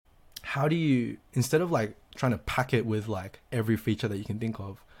how do you, instead of like trying to pack it with like every feature that you can think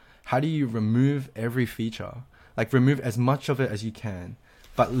of, how do you remove every feature, like remove as much of it as you can,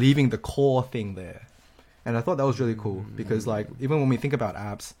 but leaving the core thing there? And I thought that was really cool because like even when we think about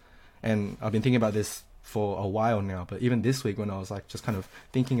apps, and I've been thinking about this for a while now, but even this week when I was like just kind of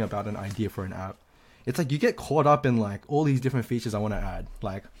thinking about an idea for an app, it's like you get caught up in like all these different features I want to add.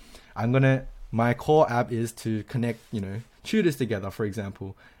 Like my core app is to connect, tutors together, for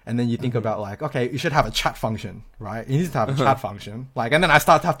example. And then you think about like, okay, you should have a chat function, right? It needs to have a chat function. Like, and then I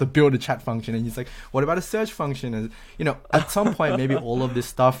start to have to build a chat function, and it's like, what about a search function? And, at some point, maybe all of this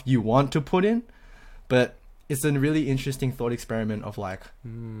stuff you want to put in, but it's a really interesting thought experiment of like,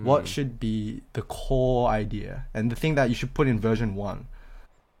 what should be the core idea and the thing that you should put in version 1.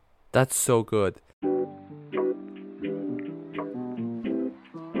 That's so good.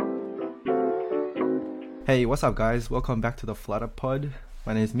 Hey, what's up, guys? Welcome back to the Flutter pod.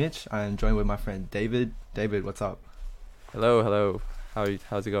 My name is Mitch. I'm joined with my friend David. David, what's up? Hello.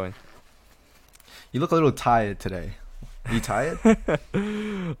 How's it going? You look a little tired today. Are you tired?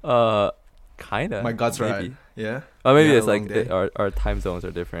 Kinda. My gut's maybe. right. Yeah? Maybe You had it's a long like day? our time zones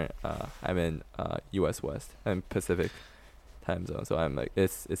are different. I'm in US West. I'm Pacific time zone, so I'm like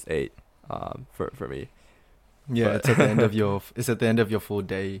it's 8 for me. Yeah, But it's at the end of your full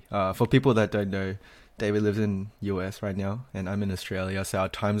day. For people that don't know, David lives in US right now, and I'm in Australia, so our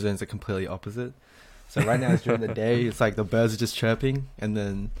time zones are completely opposite. So right now it's during the day. It's like the birds are just chirping, and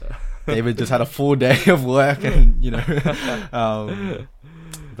then David just had a full day of work, and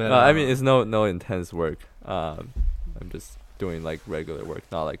But I mean, it's no intense work. I'm just doing like regular work,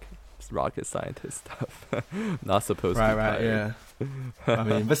 not like rocket scientist stuff. Not supposed to be tired. Yeah. I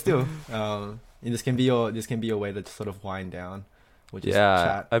mean, but still, this can be your way to sort of wind down, which is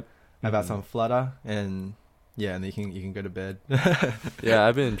chat about some Flutter, and then you can go to bed. Yeah,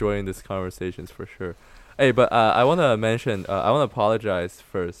 I've been enjoying these conversations for sure. Hey, but I want to mention, I want to apologize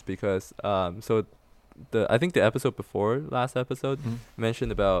first because I think the episode before last episode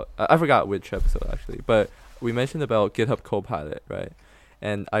mentioned about I forgot which episode actually, but we mentioned about GitHub Copilot, right?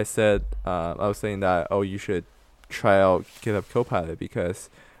 And I said I was saying that you should try out GitHub Copilot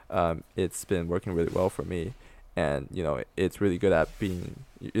because it's been working really well for me, and it's really good at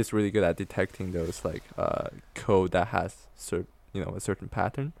detecting those like code that has a certain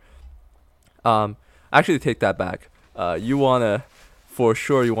pattern. Actually take that back. You wanna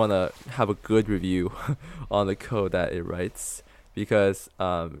have a good review on the code that it writes, because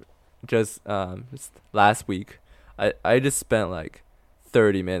just last week I just spent like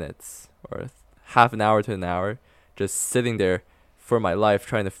 30 minutes or half an hour to an hour just sitting there for my life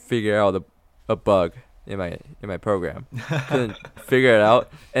trying to figure out a bug in my program. Couldn't figure it out,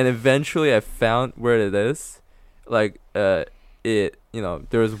 and eventually I found where it is. Like there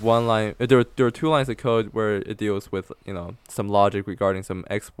was one line, there were 2 lines of code where it deals with some logic regarding some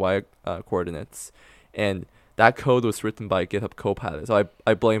XY coordinates, and that code was written by GitHub Copilot, so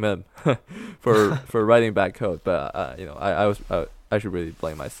I blame him for writing bad code, but I should really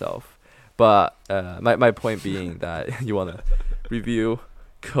blame myself. But my point being that you want to review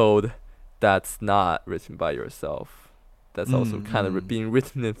code that's not written by yourself, that's also kind of being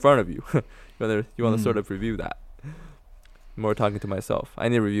written in front of you. you want to sort of review that. More talking to myself. I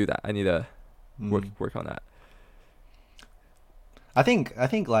need to review that. I need to work on that. I think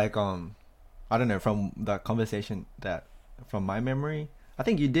like I don't know, from that conversation, that from my memory, I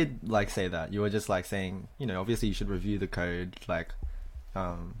think you did like say that. You were just like saying, obviously you should review the code. Like,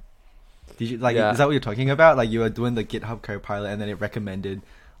 did you like? Yeah. Is that what you're talking about? Like you were doing the GitHub Copilot, and then it recommended,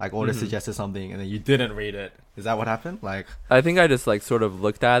 like, or suggested something, and then you didn't read it. Is that what happened? Like, I think I just like sort of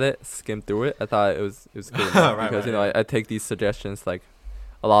looked at it, skimmed through it. I thought it was good enough because I take these suggestions like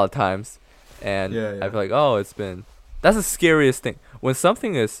a lot of times, and I feel like that's the scariest thing when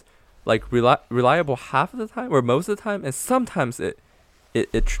something is like reliable half of the time or most of the time, and sometimes it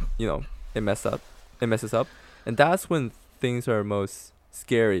messes up, and that's when things are most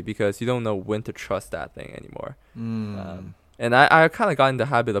scary because you don't know when to trust that thing anymore. And I kind of got in the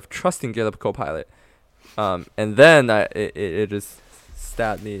habit of trusting GitHub Copilot, and then it just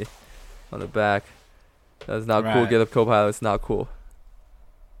stabbed me on the back. That's not cool. GitHub Copilot is not cool.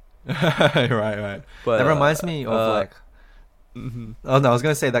 right. But that reminds me of like. Oh no, I was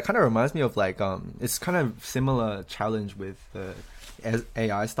gonna say that kind of reminds me of like it's kind of similar challenge with the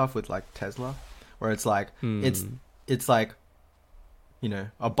AI stuff with like Tesla, where it's like it's like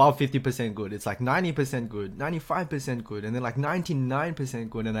above 50% good. It's like 90% good, 95% good, and then like 99%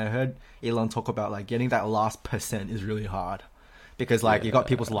 good. And I heard Elon talk about like getting that last percent is really hard because like you got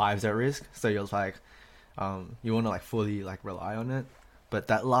people's lives at risk. So you're like, you want to like fully like rely on it. but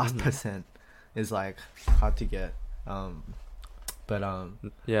that last Mhm. percent is like hard to get. But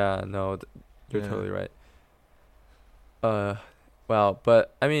Yeah, no, you're yeah. totally right. Well,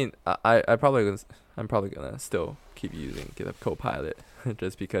 but I mean, I probably I'm probably gonna still keep using GitHub Copilot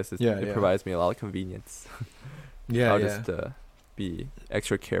just because Yeah, it yeah. provides me a lot of convenience. Yeah, I'll yeah. just be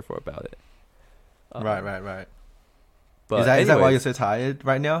extra careful about it. Right, right, right. But Is that why you're anyways, so tired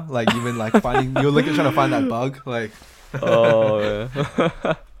right now? Like you've been like finding you're looking trying to find that bug, like oh yeah.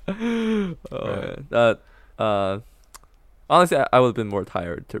 Oh right. man, that honestly, I would have been more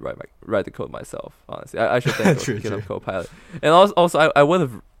tired to write the code myself. Honestly, I should thank True, true. GitHub Copilot, and also I would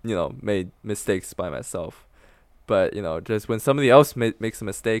have made mistakes by myself, but just when somebody else makes a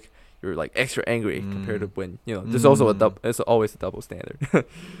mistake, you're like extra angry compared to when there's also it's always a double standard.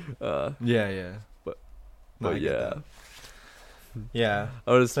 Yeah, yeah. But No, I get yeah, that. Yeah.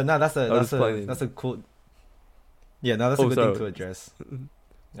 I was But no, playing. that's a cool. Yeah, no, that's a Oh, good sorry. thing to address.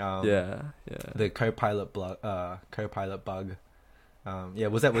 Yeah. The Copilot Copilot bug. Yeah,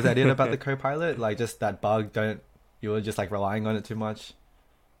 was that it about the Copilot? Like just that bug? You were just like relying on it too much?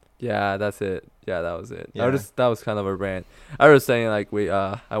 Yeah, that's it. Yeah, that was it. Yeah. That was kind of a rant. I was saying like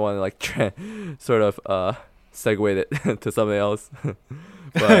I want to like sort of segue it to something else.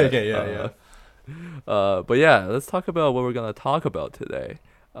 But, Okay, yeah. but yeah, let's talk about what we're gonna talk about today.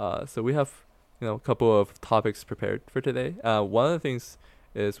 So we have a couple of topics prepared for today. One of the things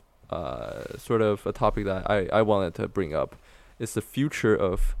is sort of a topic that I wanted to bring up. Is the future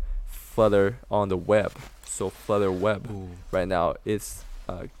of Flutter on the web. So Flutter Web right now it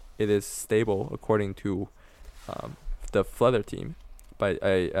is stable according to the Flutter team. But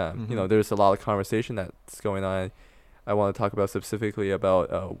there's a lot of conversation that's going on. I want to talk about specifically about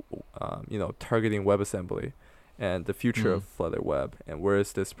targeting WebAssembly and the future of Flutter Web and where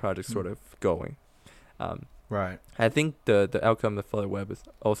is this project sort of going. Right. I think the outcome of Flutter Web is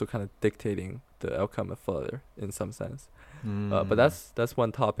also kind of dictating the outcome of Flutter in some sense. But that's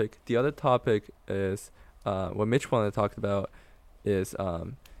one topic. The other topic is what Mitch wanted to talk about is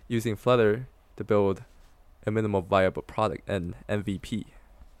using Flutter to build a minimal viable product and MVP,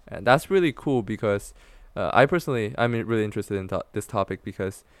 and that's really cool because I'm really interested in this topic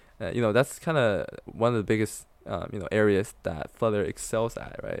because that's kind of one of the biggest areas that Flutter excels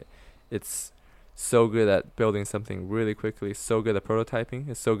at, right? It's so good at building something really quickly, so good at prototyping,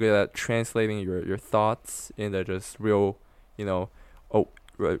 it's so good at translating your thoughts into just real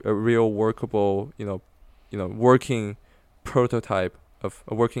a real workable working prototype of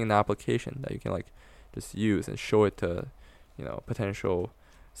a working application that you can like just use and show it to potential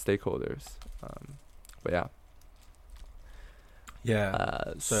stakeholders. But yeah.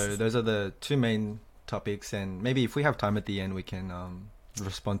 Yeah. So those are the two main topics, and maybe if we have time at the end, we can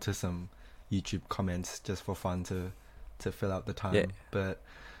respond to some YouTube comments just for fun to fill out the time. Yeah. But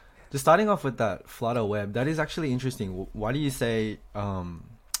just starting off with that Flutter Web, that is actually interesting. Why do you say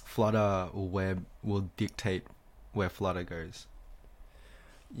Flutter Web will dictate where Flutter goes?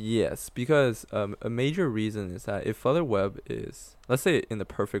 Yes, because a major reason is that if Flutter Web is, let's say in the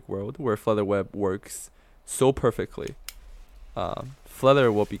perfect world where Flutter Web works so perfectly, Flutter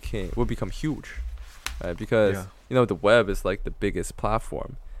will become huge, right? Because the web is like the biggest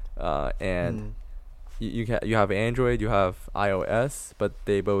platform, and you have Android, you have iOS, but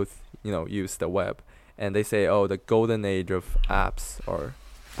they both use the web, and they say, oh, the golden age of apps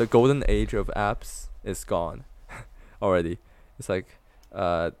is gone already. It's like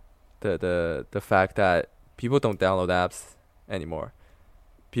the fact that people don't download apps anymore.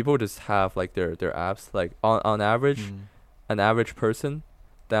 People just have like their apps. Like on average, an average person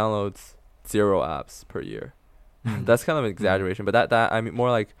downloads 0 apps per year. That's kind of an exaggeration, but that I mean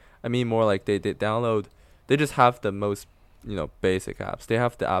more like they download. They just have the most basic apps. They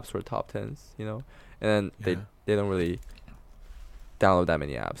have the App Store top 10s, and then they don't really download that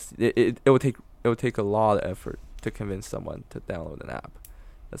many apps. It would take a lot of effort to convince someone to download an app.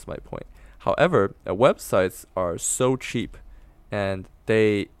 That's my point. However, websites are so cheap, and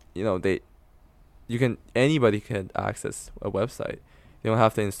anybody can access a website. You don't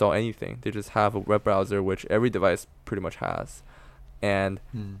have to install anything. They just have a web browser, which every device pretty much has, and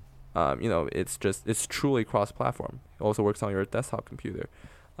it's truly cross-platform. It also works on your desktop computer.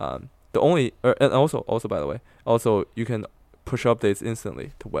 And also by the way, also you can push updates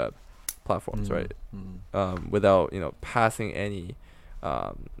instantly to web platforms, right? Without passing any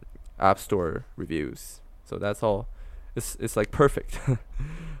app store reviews. So that's all. It's like perfect.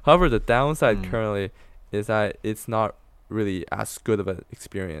 However, the downside currently is that it's not really as good of an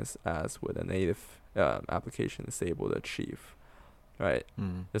experience as what a native application is able to achieve, right?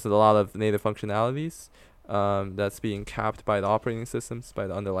 There's a lot of native functionalities, that's being capped by the operating systems, by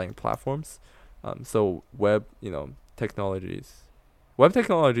the underlying platforms. So web technologies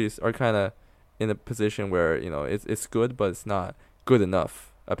are kind of in a position where it's good, but it's not good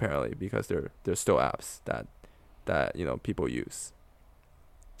enough apparently, because there's still apps that people use.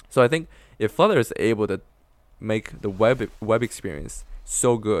 So I think if Flutter is able to make the web experience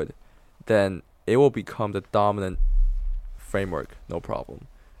so good, then it will become the dominant framework, no problem.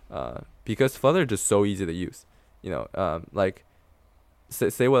 Because Flutter is just so easy to use. Like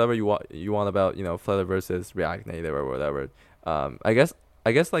say whatever you want about Flutter versus React Native or whatever. I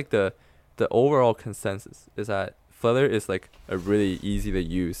guess like the overall consensus is that Flutter is like a really easy to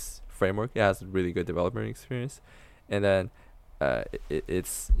use framework. It has really good developer experience, and then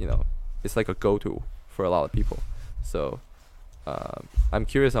it's like a go-to for a lot of people. So I'm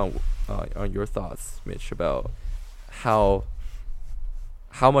curious on your thoughts, Mitch, about how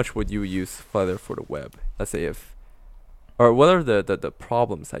much would you use Flutter for the web? Let's say or what are the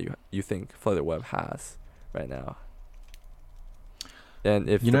problems that you think Flutter web has right now? And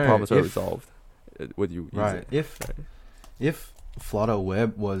if the problems are resolved, would you use it? If Flutter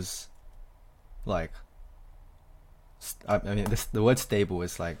web was like, I mean, the word stable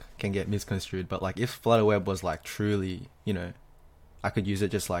is like can get misconstrued, but like if Flutter web was like truly, I could use it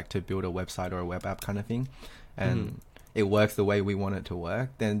just like to build a website or a web app kind of thing, and it works the way we want it to work,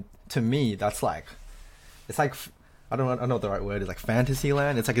 then to me that's like, it's like, I don't know what the right word is, like fantasy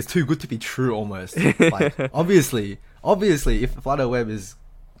land. It's like it's too good to be true almost. Like obviously if Flutter web is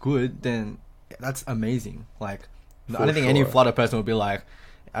good, then that's amazing. Like I don't think any Flutter person would be like,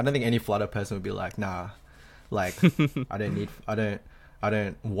 nah, like I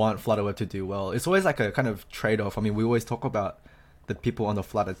don't want Flutter web to do well. It's always like a kind of trade-off. I mean, we always talk about the people on the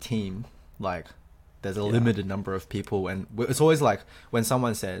Flutter team, like there's a limited number of people, and it's always like when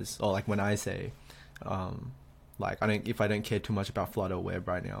someone says, or like when I say, like if I don't care too much about Flutter web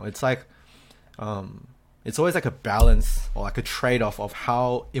right now, it's like it's always like a balance or like a trade-off of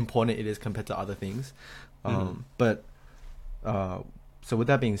how important it is compared to other things. But so with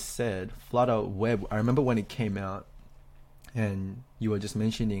that being said, Flutter web, I remember when it came out, and you were just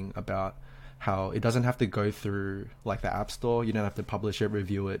mentioning about how it doesn't have to go through like the App Store. You don't have to publish it,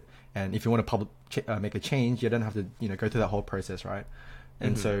 review it, and if you want to make a change, you don't have to go through that whole process, right?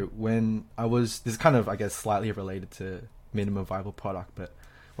 And so when this is kind of, I guess, slightly related to minimum viable product, but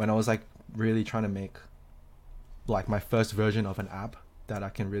when I was like really trying to make like my first version of an app that I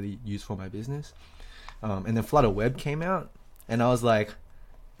can really use for my business, and then Flutter web came out, and I was like,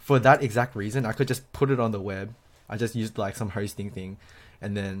 for that exact reason, I could just put it on the web. I just used like some hosting thing,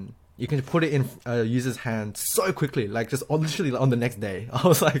 and then you can put it in a user's hand so quickly, like just literally on the next day. I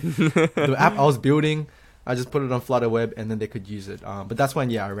was like, the app I was building, I just put it on Flutter web, and then they could use it. But that's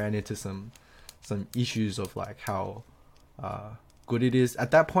when I ran into some issues of like how good it is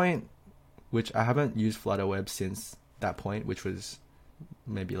at that point, which I haven't used Flutter web since that point, which was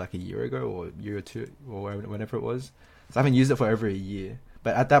maybe like a year ago or a year or two or whenever it was. So I haven't used it for over a year.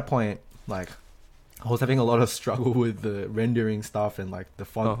 But at that point, like I was having a lot of struggle with the rendering stuff, and like the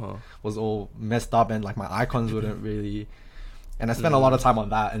font was all messed up, and like my icons wouldn't really, and I spent a lot of time on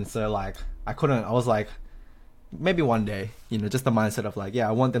that. And so like I was like, maybe one day, just the mindset of like,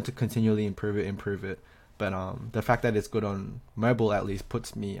 I want them to continually improve it. But the fact that it's good on mobile at least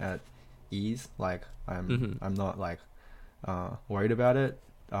puts me at ease. Like I'm not like worried about it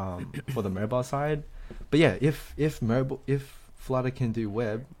for the mobile side. But yeah, if Flutter can do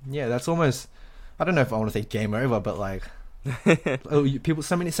web, that's almost, I don't know if I want to say game over, but like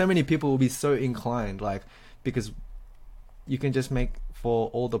so many people will be so inclined, like, because you can just make for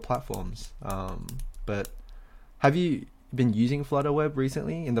all the platforms. But have you been using Flutter web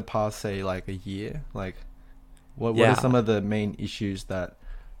recently in the past, say like a year? Like what are some of the main issues that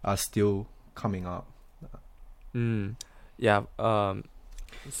are still coming up?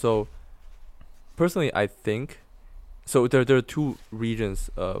 So personally, I think so there are two regions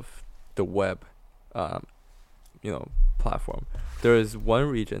of the web platform. There is one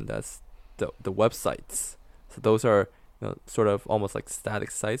region that's the websites. So those are sort of almost like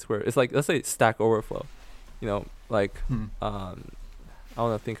static sites where it's like, let's say Stack Overflow, like I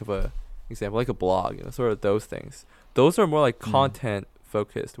want to think of a example, like a blog, sort of those things. Those are more like content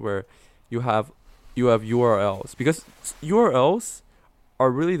focused, where you have URLs, because URLs are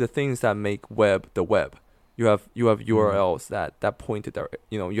really the things that make web the web. You have URLs that point to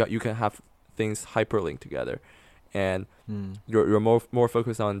you can have things hyperlinked together, and you're more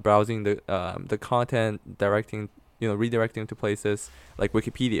focused on browsing the content, redirecting to places like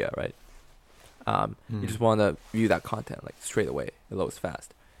Wikipedia, right? You just want to view that content like straight away. It loads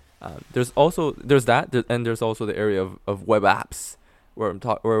fast. There's and there's also the area of web apps where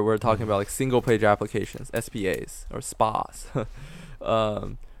where we're talking about like single page applications, SPAs or SPAs.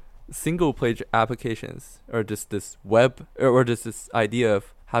 um, Single page applications, or just this web, or just this idea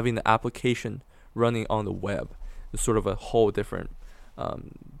of having the application running on the web, is sort of a whole different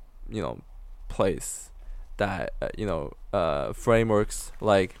um, you know place that frameworks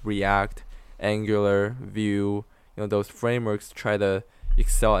like React, Angular, Vue, those frameworks try to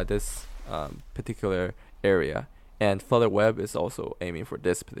excel at this particular area, and Flutter Web is also aiming for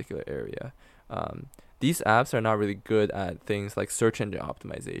this particular area. These apps are not really good at things like search engine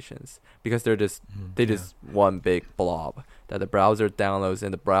optimizations because they're just one big blob that the browser downloads,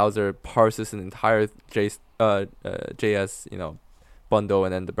 and the browser parses an entire JS bundle,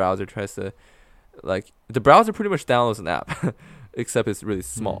 and then the browser tries to the browser pretty much downloads an app except it's really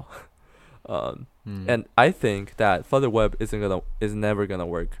small. And I think that Flutter Web is never gonna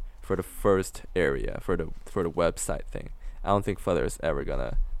work for the first area, for the website thing. I don't think Flutter is ever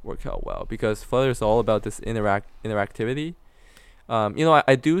gonna work out well because Flutter is all about this interactivity.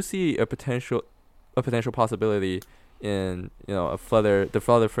 I do see a potential possibility in the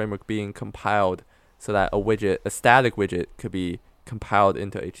Flutter framework being compiled so that a static widget could be compiled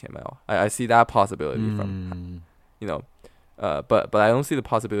into HTML. I see that possibility from but I don't see the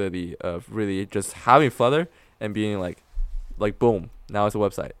possibility of really just having Flutter and being like boom, now it's a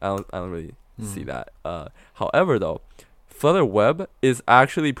website. I don't really see that. However, though, Flutter Web is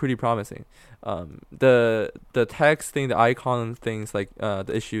actually pretty promising. The text thing, the icon things, like the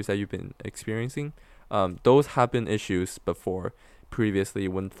issues that you've been experiencing, those have been issues before previously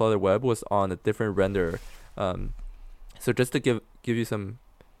when Flutter Web was on a different renderer. So just to give you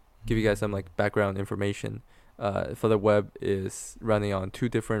guys some like background information, Flutter Web is running on two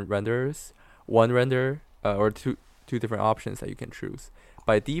different renderers, one render or two different options that you can choose.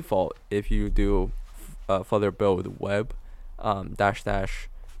 By default, if you do Flutter build web --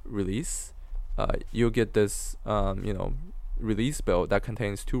 release, you'll get this release build that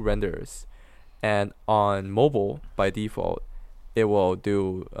contains two renderers, and on mobile by default it will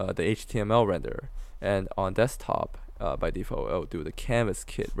do the HTML render, and on desktop by default it will do the canvas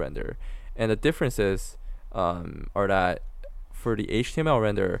kit render. And the differences are that for the HTML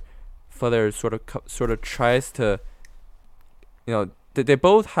render, Flutter sort of tries to they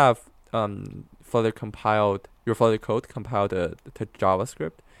both have Flutter compiled, your Flutter code compiled to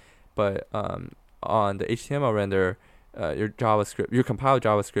JavaScript, but on the HTML render, your compiled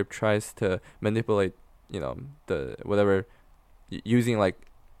JavaScript tries to manipulate the whatever using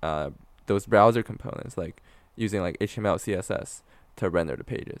those browser components, like using like HTML, CSS to render the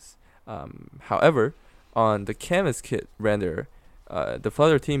pages. However, on the canvas kit render, the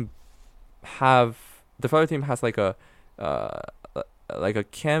Flutter team has like a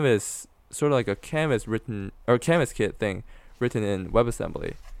canvas, sort of like a canvas written, or canvas kit thing written in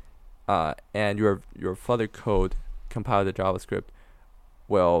WebAssembly, and your Flutter code compiled to JavaScript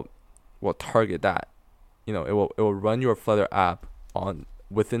will target that. It will run your Flutter app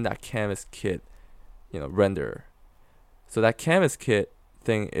within that canvas kit renderer. So that canvas kit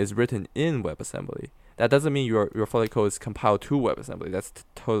thing is written in WebAssembly. That doesn't mean your Flutter code is compiled to WebAssembly. That's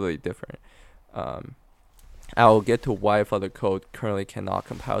totally different. I'll get to why Flutter code currently cannot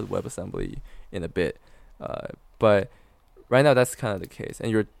compile to WebAssembly in a bit. But right now that's kind of the case. And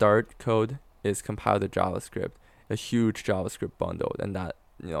your Dart code is compiled to JavaScript, a huge JavaScript bundle, and that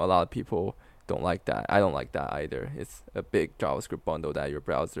a lot of people don't like that. I don't like that either. It's a big JavaScript bundle that your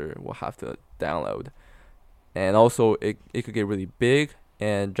browser will have to download. And also it could get really big,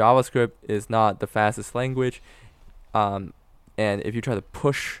 and JavaScript is not the fastest language. And if you try to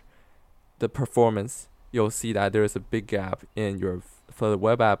push the performance, you'll see that there is a big gap in your Flutter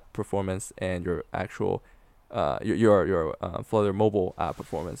web app performance and your actual your Flutter mobile app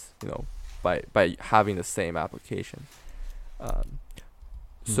performance, by having the same application.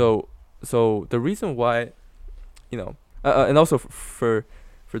 So the reason why, and also for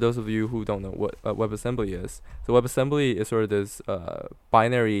those of you who don't know what WebAssembly is, so WebAssembly is sort of this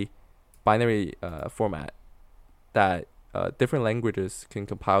binary format that different languages can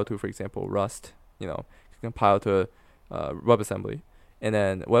compile to. For example, Rust, can compile to WebAssembly, and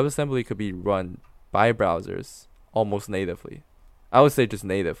then WebAssembly could be run by browsers almost natively. I would say just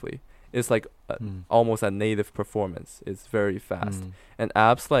natively. It's like almost a native performance. It's very fast. And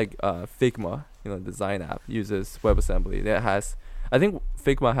apps like Figma, design app, uses WebAssembly. I think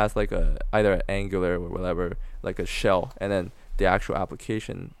Figma has like either an Angular or whatever, like a shell, and then the actual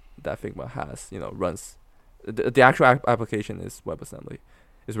application that Figma has, runs. The actual application is WebAssembly.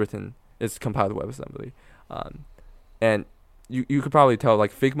 It's compiled to WebAssembly. And you could probably tell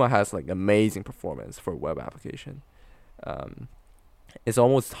like Figma has like amazing performance for web application. It's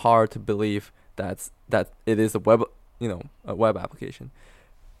almost hard to believe that it is a web a web application.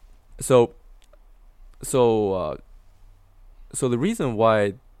 So the reason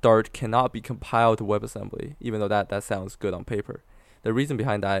why Dart cannot be compiled to WebAssembly, even though that sounds good on paper, the reason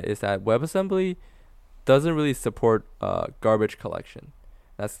behind that is that WebAssembly doesn't really support garbage collection.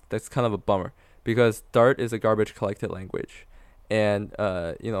 That's kind of a bummer, because Dart is a garbage collected language, and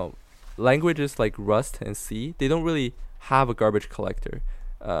languages like Rust and C, they don't really have a garbage collector.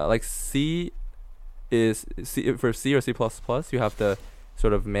 Like C for C or C++, you have to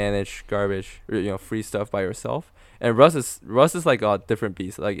sort of manage garbage or free stuff by yourself. And Rust is like a different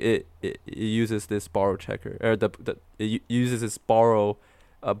beast. Like it uses this borrow checker, or it uses this borrowing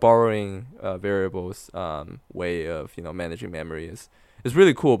variables way of managing memory. Is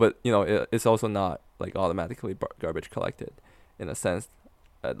really cool, but it's also not like automatically garbage collected in a sense,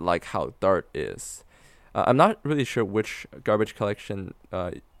 like how Dart is. I'm not really sure which garbage collection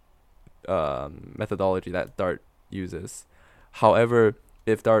methodology that Dart uses. However,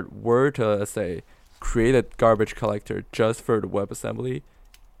 if Dart were to, let's say, create a garbage collector just for the WebAssembly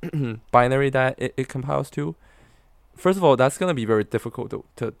binary that it compiles to, first of all, that's going to be very difficult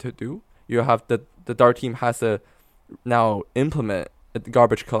to do. You have the Dart team has to now implement a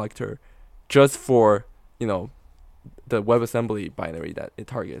garbage collector just for the WebAssembly binary that it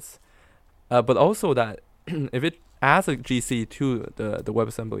targets. But also that if it adds a GC to the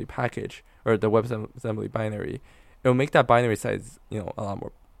WebAssembly package or the WebAssembly binary, it'll make that binary size a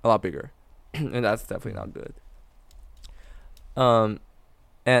lot bigger. And that's definitely not good. And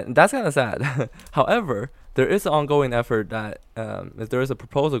that's kind of sad. However, there is an ongoing effort that there is a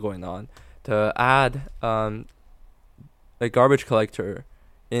proposal going on to add a garbage collector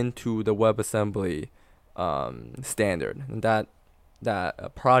into the WebAssembly standard, and that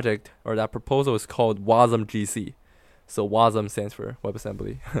project or that proposal is called WASM GC. So WASM stands for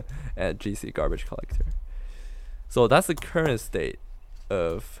WebAssembly, and GC garbage collector. So that's the current state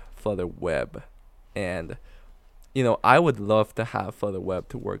of Flutter Web, and I would love to have Flutter Web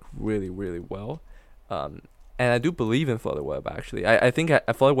to work really, really well, and I do believe in Flutter Web actually. I think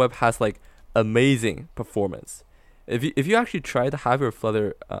Flutter Web has like amazing performance. If you actually try to have your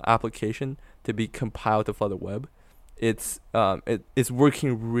Flutter application to be compiled to Flutter Web, it's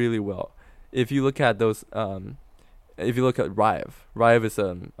working really well. If you look at those, if you look at Rive is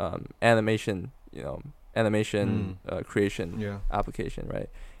animation creation application, right?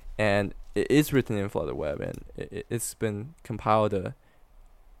 And it is written in Flutter Web, and it's been compiled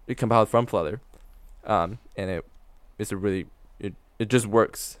from Flutter, and it's a really it just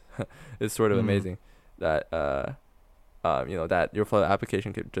works. It's sort of amazing that that your Flutter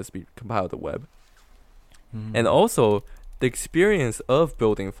application could just be compiled to web. And also the experience of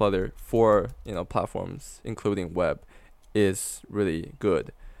building Flutter for platforms including web is really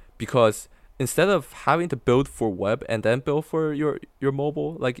good, because instead of having to build for web and then build for your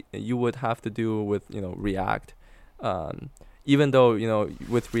mobile, like you would have to do with React, even though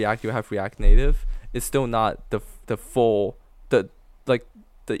with React you have React Native, it's still not the full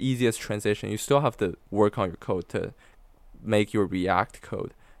the easiest transition. You still have to work on your code to make your React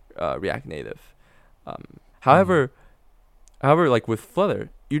code React Native. However, like with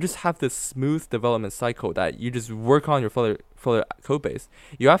Flutter, you just have this smooth development cycle that you just work on your Flutter code base.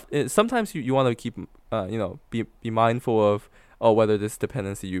 You have sometimes you want to keep be mindful of whether this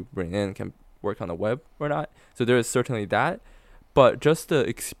dependency you bring in can work on the web or not. So there is certainly that, but just the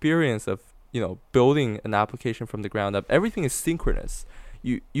experience of building an application from the ground up, everything is synchronous.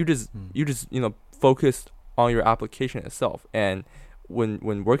 You just focus on your application itself, and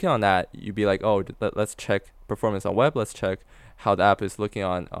when working on that, you'd be like, let's check performance on web, let's check how the app is looking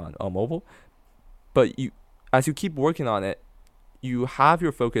on mobile. But as you keep working on it, you have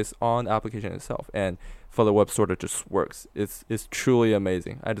your focus on the application itself, and Flutter Web sort of just works. It's truly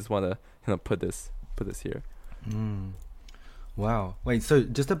amazing. I just want to put this here. Wow. Wait, so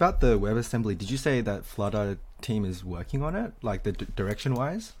just about the WebAssembly, did you say that Flutter team is working on it, like the direction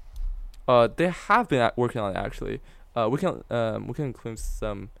wise? They have been working on it actually. We can include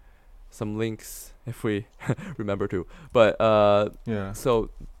some links if we remember to. But so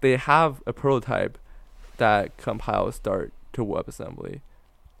they have a prototype that compiles Dart to WebAssembly,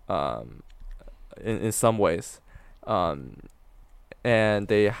 in some ways, and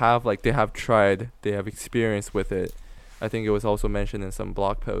they have experience with it. I think it was also mentioned in some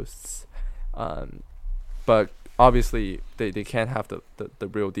blog posts, but obviously they can't have the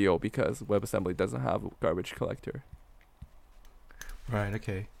real deal because WebAssembly doesn't have a garbage collector. Right.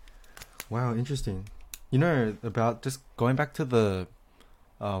 Okay. Wow. Interesting. You know, about just going back to the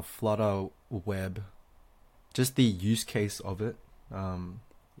Flutter web, just the use case of it.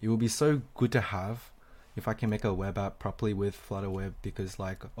 It will be so good to have if I can make a web app properly with Flutter web, because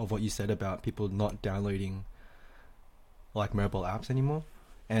like of what you said about people not downloading like mobile apps anymore.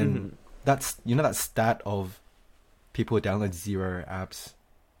 And that's, you know, that stat of people download 0 apps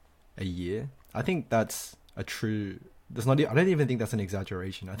a year. I think that's a true, that's not, I don't even think that's an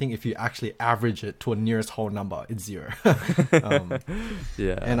exaggeration. I think if you actually average it to a nearest whole number, it's 0.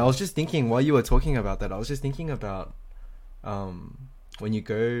 Yeah. And I was just thinking, while you were talking about that, I was just thinking about when you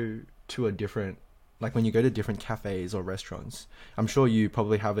go to a different, like when you go to different cafes or restaurants, I'm sure you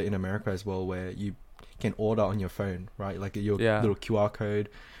probably have it in America as well, where you can order on your phone, right? Like your little QR code,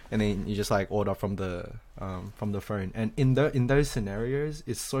 and then you just like order from the phone. And in those scenarios,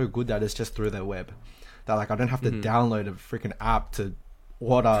 it's so good that it's just through their web. That like I don't have to download a freaking app to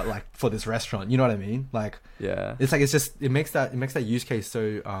order like for this restaurant. You know what I mean? Like it's like it makes that use case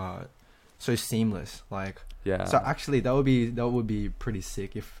so so seamless. Like so actually that would be pretty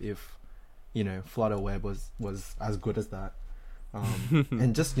sick if you know Flutter web was as good as that.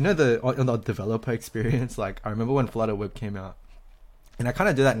 And just, you know, on the developer experience, like I remember when Flutter web came out, and I kind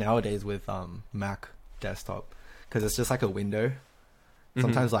of do that nowadays with Mac desktop, because it's just like a window.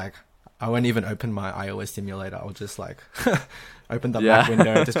 Sometimes like I won't even open my iOS simulator. I'll just like open the Mac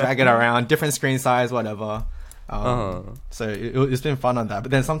window, just drag it around, different screen size, whatever. So it's been fun on that.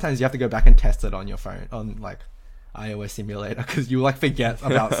 But then sometimes you have to go back and test it on your phone, on like iOS simulator, because you like forget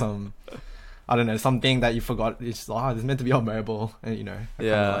about some, I don't know, something that you forgot. It's like, it's meant to be on mobile, and you know, I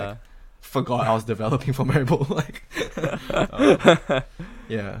kinda, like, forgot I was developing for mobile. Like,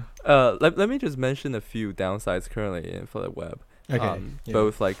 let me just mention a few downsides currently in Flutter web.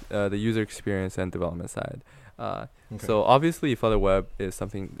 Both like the user experience and development side. So obviously Flutter web is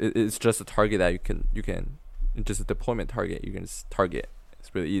something. It's just a target that you can just a deployment target. You can just target.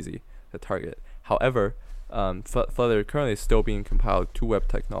 It's really easy to target. However, Flutter currently is still being compiled to web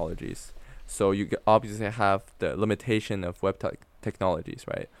technologies. So you obviously have the limitation of web technologies,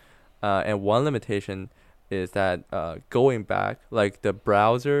 right? And one limitation is that going back, like the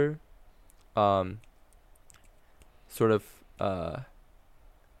browser, sort of,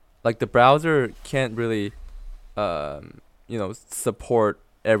 like the browser can't really, you know, support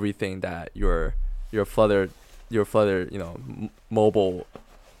everything that your Flutter, you know, mobile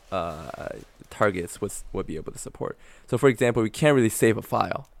targets would be able to support. So for example, you can't really save a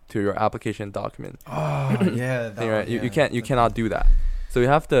file to your application document. Right? You cannot do that. So you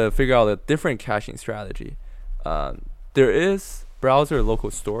have to figure out a different caching strategy. There is browser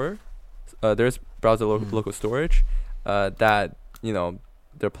local store. There's browser local storage that, you know,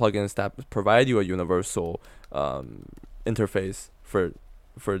 there are plugins that provide you a universal interface for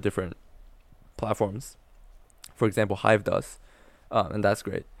different platforms. For example, Hive does, and that's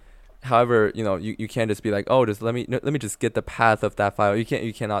great. However, you know, you can't just be like, oh, just let me just get the path of that file.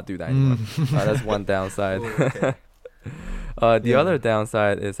 You cannot do that anymore. That's one downside. Ooh, okay. The other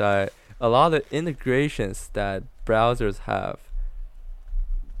downside is that a lot of the integrations that browsers have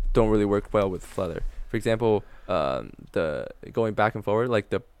don't really work well with Flutter. For example, the going back and forward, like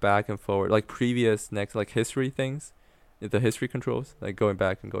previous, next, like history things, the history controls, like going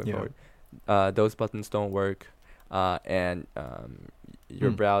back and going forward. Those buttons don't work, and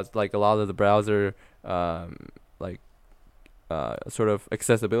your browse, like a lot of the browser, sort of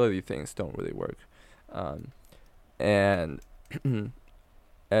accessibility things don't really work, and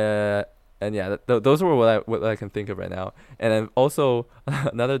those are what I can think of right now. And then also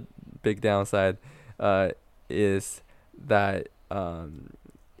another big downside is that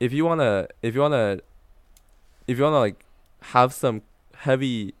if you wanna like have some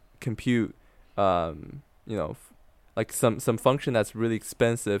heavy compute, you know, like some function that's really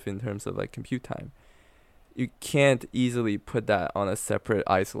expensive in terms of like compute time, you can't easily put that on a separate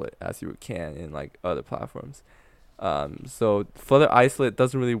isolate as you can in like other platforms. So Flutter isolate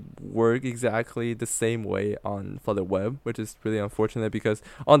doesn't really work exactly the same way on Flutter web, which is really unfortunate, because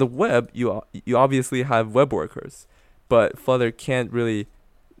on the web you obviously have web workers, but Flutter can't really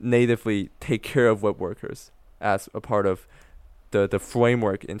natively take care of web workers as a part of the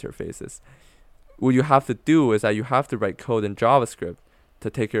framework interfaces. What you have to do is that you have to write code in JavaScript to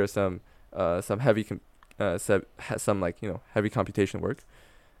take care of some heavy heavy computation work,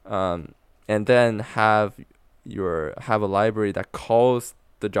 and then have a library that calls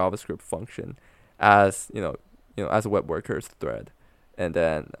the JavaScript function as as a web workers thread, and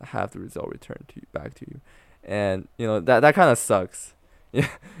then have the result returned back to you. And that kind of sucks. If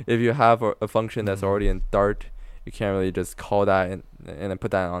you have a function that's already in Dart, you can't really just call that and then put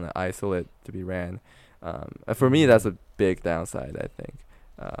that on an isolate to be ran. For me, that's a big downside. I think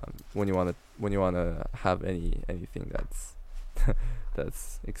when you wanna have anything that's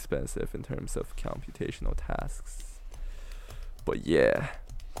that's expensive in terms of computational tasks. But yeah.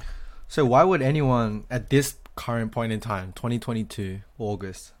 So why would anyone at this current point in time, 2022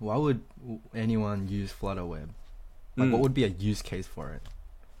 August, why would anyone use Flutter Web? Like, what would be a use case for it?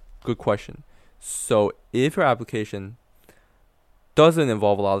 Good question. So if your application doesn't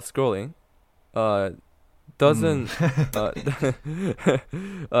involve a lot of scrolling, doesn't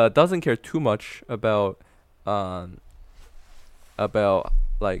doesn't care too much about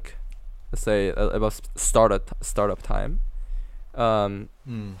like, let's say about startup time,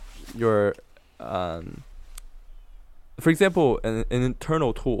 your for example, an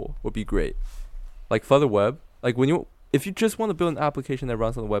internal tool would be great, like Flutter Web. Like if you just want to build an application that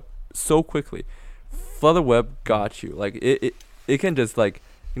runs on the web so quickly, Flutter Web got you. Like it can just like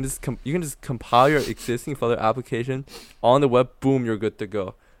you can just compile your existing Flutter application on the web. Boom, you're good to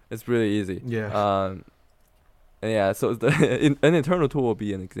go. It's really easy. Yeah. And yeah. So an internal tool will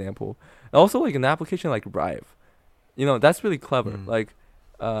be an example. And also like an application like Rive, that's really clever. Like,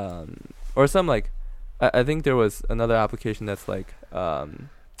 or some like, I think there was another application that's like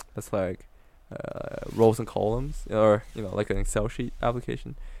rows and columns, or like an Excel sheet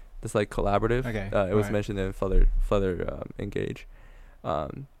application that's like collaborative. Okay. It was mentioned in Flutter Engage.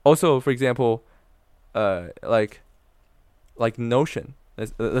 Also, for example, like Notion.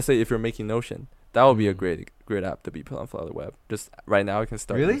 Let's say if you're making Notion, that would be a great app to be put on Flutter Web. Just right now, I can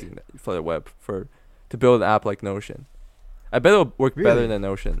start using Flutter Web to build an app like Notion. I bet it'll work better than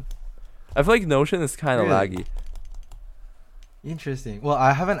Notion. I feel like Notion is kind of laggy. Interesting. Well,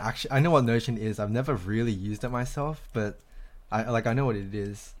 I haven't actually. I know what Notion is. I've never really used it myself, but I know what it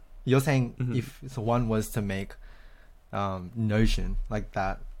is. You're saying if one was to make Notion like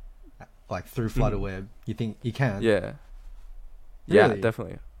that, like through Flutter Web, you think you can? Yeah. Really? Yeah,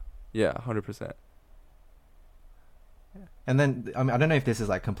 definitely. Yeah, 100%. And then I don't know if this is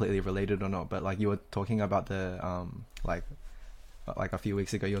like completely related or not, but like you were talking about the like a few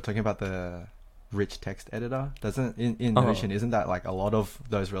weeks ago, you were talking about the rich text editor. Doesn't in Notion, isn't that like a lot of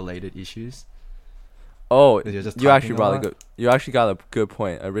those related issues? Oh, you actually really good. You actually got a good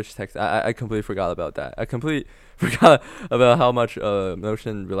point. A rich text. I completely forgot about that. I completely forgot about how much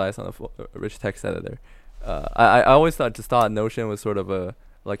Notion relies on a rich text editor. I always thought Notion was sort of an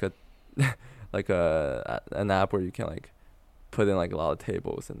app where you can like put in like a lot of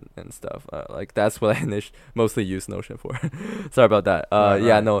tables and stuff. Like that's what I mostly use Notion for. Sorry about that.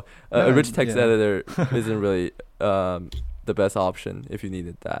 A rich text editor isn't really the best option if you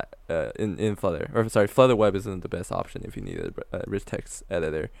needed that in Flutter. Or sorry, Flutter Web isn't the best option if you needed a rich text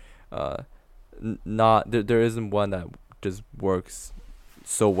editor. There isn't one that just works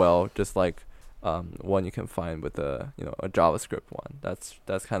so well, just like one you can find with a JavaScript one.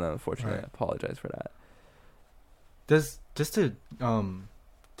 That's kind of unfortunate. Right. I apologize for that. Just to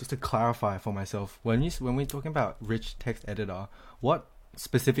clarify for myself, when we're talking about rich text editor, what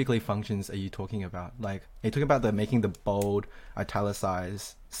specifically functions are you talking about? Like, are you talking about making the bold,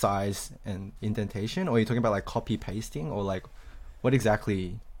 italicize, size, and indentation, or are you talking about like copy pasting, or like what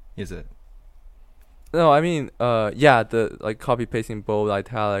exactly is it? No, I mean, the like copy pasting, bold,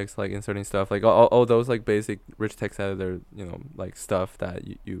 italics, like inserting stuff, like all those like basic rich text editor, like stuff that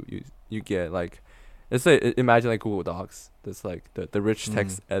you get. Like, let's say imagine like Google Docs. That's like the rich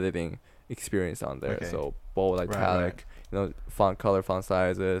text editing experience on there. Okay. So bold, italic, font color, font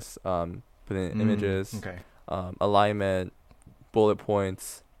sizes, put in images, alignment, bullet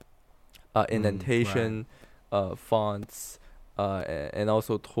points, indentation, fonts, and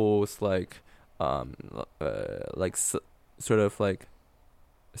also tools like sort of like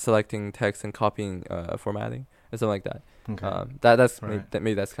selecting text and copying formatting and something like that. Okay.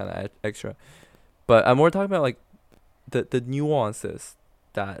 Maybe that's kind of extra, but I'm more talking about like the nuances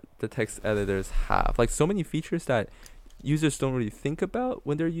that the text editors have, like so many features that users don't really think about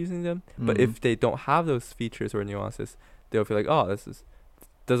when they're using them. But if they don't have those features or nuances, they'll feel like, oh, this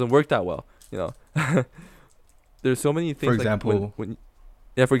doesn't work that well. There's so many things. For example,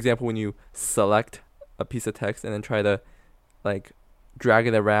 for example, when you select a piece of text and then try to like drag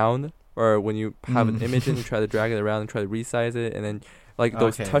it around, or when you have an image and you try to drag it around and try to resize it, and then like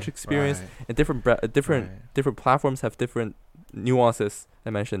those touch experience and different platforms have different nuances. I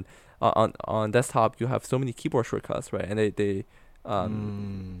mentioned on desktop you have so many keyboard shortcuts, right? And they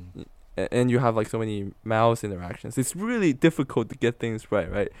and you have like so many mouse interactions. It's really difficult to get things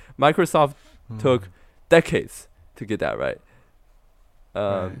right? Microsoft took decades to get that right.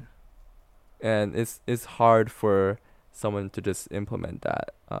 And it's hard for someone to just implement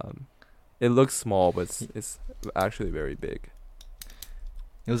that. it looks small, but it's actually very big.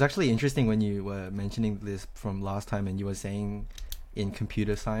 It was actually interesting when you were mentioning this from last time, and you were saying in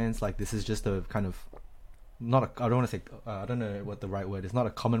computer science, like this is just a kind of not a, I don't want to say, I don't know what the right word is, not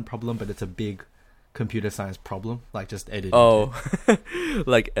a common problem, but it's a big computer science problem, like just editing. Oh,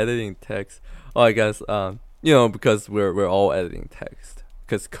 like editing text. Oh, I guess because we're all editing text.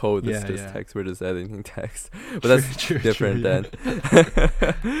 Because code is just text, we're just editing text. But that's different than.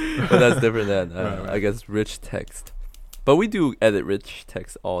 But that's different than right. I guess rich text. But we do edit rich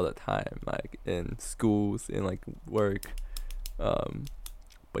text all the time, like in schools, in like work.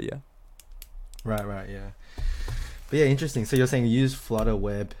 But yeah. Right, yeah. But yeah, interesting. So you're saying use Flutter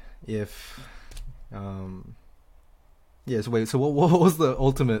Web if, yes. Wait. So what was the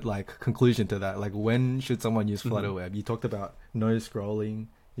ultimate like conclusion to that? Like, when should someone use Flutter Web? You talked about no scrolling.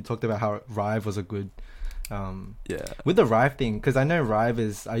 You talked about how Rive was a good. With the Rive thing, because I know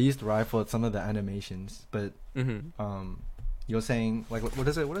I used Rive for some of the animations, but you're saying like what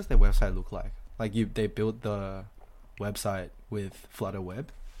does their website look like? Like they built the website with Flutter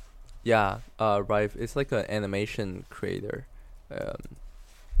Web. Yeah, Rive. It's like an animation creator,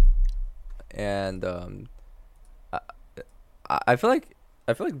 and I feel like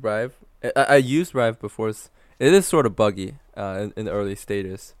Rive. I used Rive before. It is sort of buggy in the early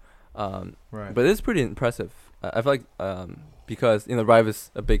stages, right. But it's pretty impressive. I feel like because Rive is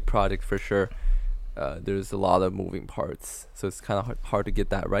a big project for sure. There's a lot of moving parts, so it's kind of hard to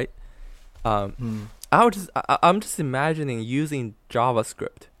get that right. I'm just imagining using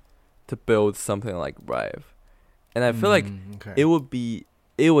JavaScript to build something like Rive, and I feel like it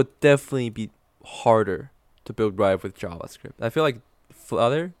would definitely be harder to build Rive with JavaScript. I feel like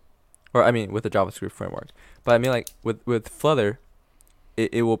Flutter, with the JavaScript framework, but I mean like with Flutter,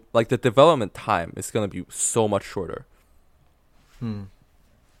 it will, like, the development time is gonna be so much shorter.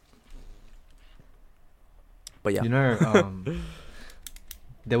 But yeah,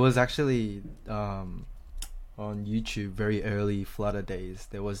 there was actually on YouTube, very early Flutter days,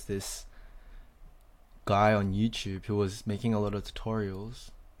 there was this guy on YouTube who was making a lot of tutorials,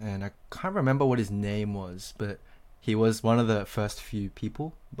 and I can't remember what his name was, but he was one of the first few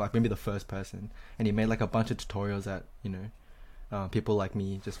people, like maybe the first person, and he made like a bunch of tutorials that people like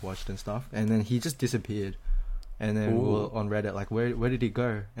me just watched and stuff, and then he just disappeared, and then we were on Reddit like, where did he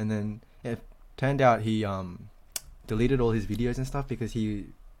go? And then it turned out he deleted all his videos and stuff because he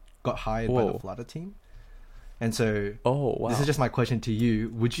got hired by the Flutter team. And so this is just my question to you.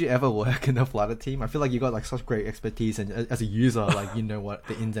 Would you ever work in the Flutter team? I feel like you got like such great expertise, and as a user, like, you know what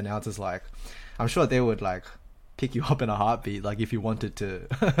the ins and outs is like. I'm sure they would like pick you up in a heartbeat, like if you wanted to.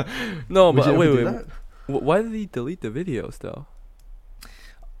 No, but wait. Why did he delete the videos though?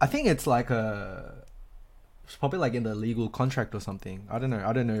 I think it's like it's probably like in the legal contract or something. I don't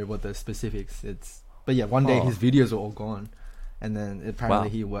know what the specifics. But yeah, one day his videos were all gone, and then apparently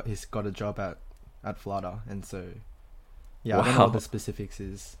he's got a job at Flutter, and so I don't know what the specifics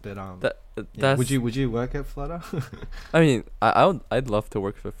is, but would you work at Flutter? I mean, I'd love to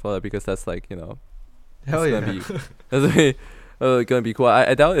work for Flutter because that's like, hell yeah, that's gonna be cool.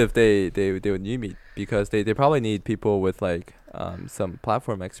 I doubt if they would need me because they probably need people with like some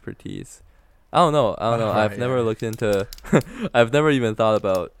platform expertise. I don't know. I've never looked into. I've never even thought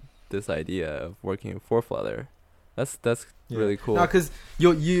about this idea of working for Flutter. That's really cool. No, because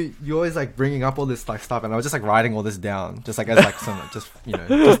you always like bringing up all this like stuff, and I was just like writing all this down, just like as like some just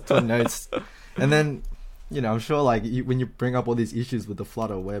some notes, and then I'm sure like when you bring up all these issues with the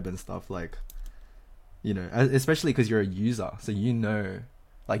Flutter web and stuff, like especially because you're a user, so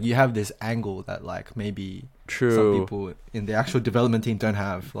like you have this angle that like maybe some people in the actual development team don't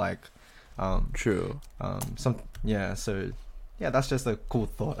have, like so that's just a cool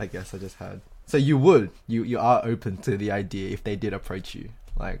thought I guess I just had. So you are open to the idea if they did approach you,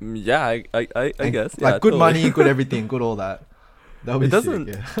 like I guess like good money, good everything, good all that. It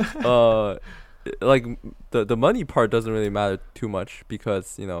doesn't like the money part doesn't really matter too much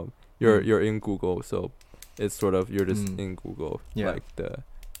because you're in Google, so it's sort of you're just in Google. Like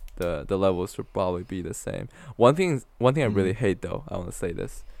the levels should probably be the same. One thing I really hate though, I want to say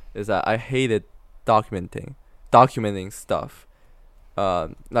this, is that I hated documenting stuff.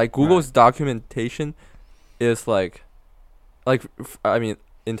 Like Google's documentation is like I mean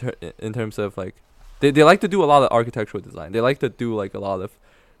in terms of like they like to do a lot of architectural design. They like to do like a lot of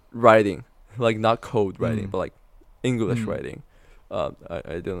writing, like not code writing, but like English writing. I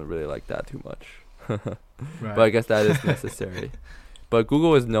didn't really like that too much. But I guess that is necessary. But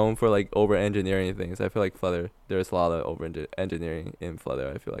Google is known for like over engineering things. I feel like Flutter, there's a lot of over engineering in Flutter,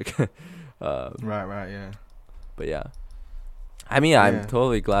 I feel like. Right, yeah. But yeah. I mean, I'm Yeah.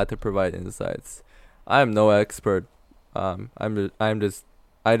 totally glad to provide insights. I'm no expert.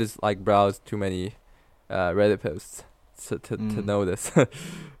 I just like browse too many Reddit posts to know this.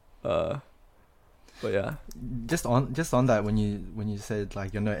 uh, but yeah. Just on that, when you said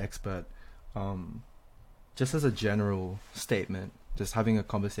like you're no expert, just as a general statement, just having a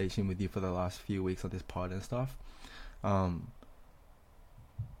conversation with you for the last few weeks on this pod and stuff, um,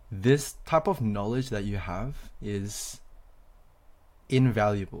 this type of knowledge that you have is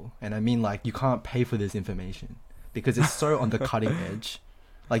invaluable, and I mean like you can't pay for this information because it's so on the cutting edge.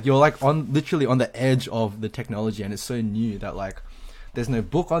 Like you're like on literally on the edge of the technology, and it's so new that like there's no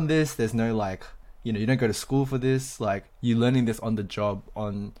book on this. There's no like you don't go to school for this. Like you're learning this on the job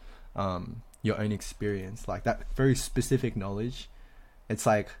on your own experience. Like that very specific knowledge. It's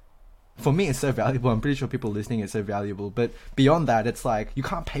like for me, it's so valuable. I'm pretty sure people listening, it's so valuable. But beyond that, it's like you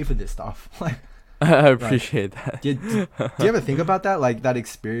can't pay for this stuff. Like I appreciate that. do you ever think about that? Like that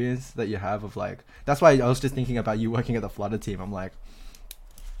experience that you have of like, that's why I was just thinking about you working at the Flutter team. I'm like,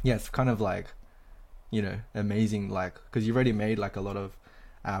 yeah, it's kind of like, amazing. Like, cause you already made like a lot of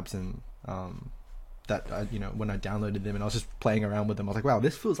apps and, that, when I downloaded them and I was just playing around with them, I was like, wow,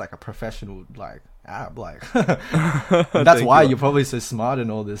 this feels like a professional like app. Like, and that's why you're probably so smart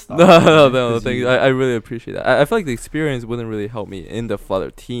and all this stuff. No, thank you. I really appreciate that. I feel like the experience wouldn't really help me in the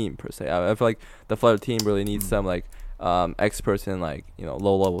Flutter team per se. I feel like the Flutter team really needs some like experts in like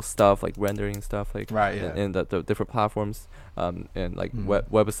low level stuff like rendering stuff like right, yeah. in the different platforms and like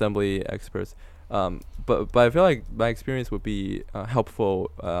WebAssembly experts. But I feel like my experience would be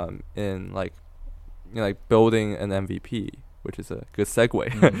helpful in like building an MVP, which is a good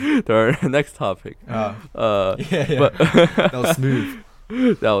segue to our next topic. Yeah. But That was smooth.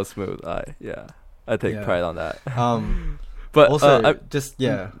 That was smooth. I take pride on that. But but also,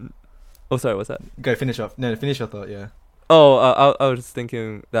 Oh, sorry. What's that? Go finish off. No, finish your thought. Yeah. Oh, I was just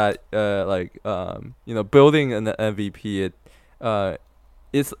thinking that building an MVP,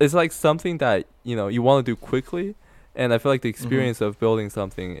 it's like something that you want to do quickly, and I feel like the experience of building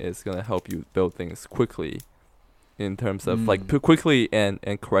something is gonna help you build things quickly, in terms of like quickly and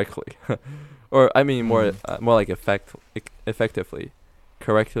correctly, or I mean more like effectively.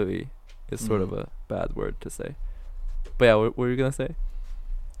 Correctly is sort of a bad word to say. But yeah, what were you gonna say?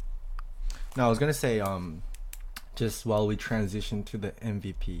 No, I was gonna say just while we transition to the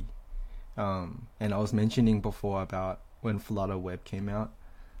MVP, and I was mentioning before about when Flutter Web came out,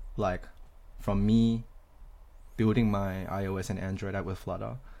 like from me building my iOS and Android app with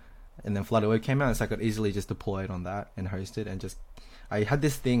Flutter, and then Flutter Web came out, so I could easily just deploy it on that and host it, and just I had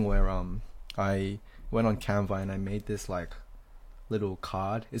this thing where I went on Canva and I made this like little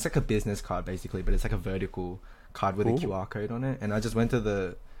card. It's like a business card basically, but it's like a vertical card with a QR code on it, and I just went to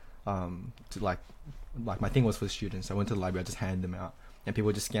the to like my thing was for students. I went to the library, I just handed them out, and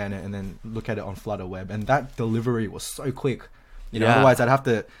people just scan it and then look at it on Flutter Web, and that delivery was so quick. Otherwise I'd have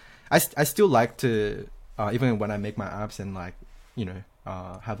to. I still like to even when I make my apps and like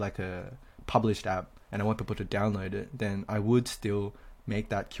have like a published app and I want people to download it, then I would still make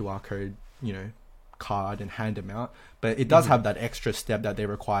that QR code card and hand them out. But it does have that extra step that they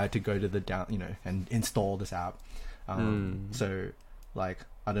require to go to the and install this app. So like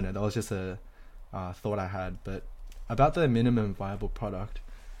I don't know, that was just a thought I had. But about the minimum viable product,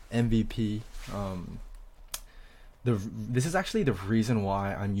 MVP, this is actually the reason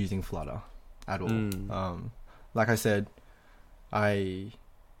why I'm using Flutter at all. Like I said, I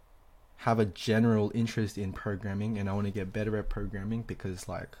have a general interest in programming and I want to get better at programming because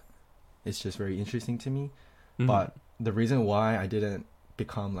like it's just very interesting to me. But the reason why I didn't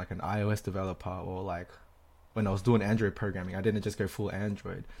become like an iOS developer, or like when I was doing Android programming, I didn't just go full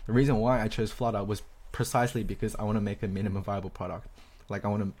Android. The reason why I chose Flutter was precisely because I want to make a minimum viable product. Like I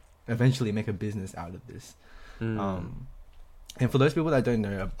want to eventually make a business out of this. And for those people that don't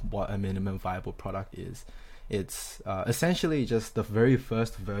know what a minimum viable product is, it's essentially just the very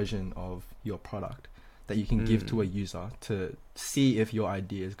first version of your product that you can give to a user to see if your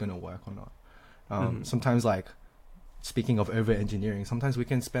idea is going to work or not. Sometimes, like, speaking of over-engineering, sometimes we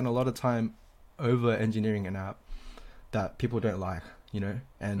can spend a lot of time over-engineering an app that people don't like,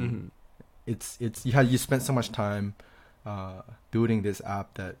 and you spent so much time building this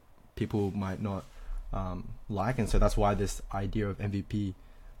app that people might not like, and so that's why this idea of MVP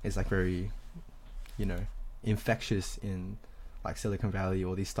is like very, infectious in like Silicon Valley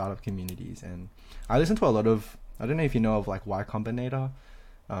or these startup communities. And I listen to a lot of, I don't know if you know of like Y Combinator.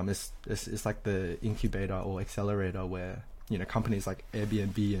 It's like the incubator or accelerator where companies like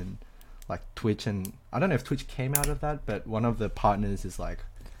Airbnb and like Twitch, and I don't know if Twitch came out of that, but one of the partners is like,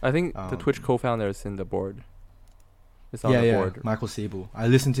 I think the Twitch co-founder is in the board. It's on the board. Michael Siebel. I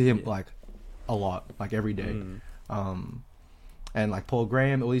listen to him like a lot, like every day. And like Paul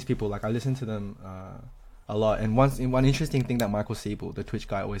Graham, all these people, like I listen to them a lot. And one interesting thing that Michael Siebel, the Twitch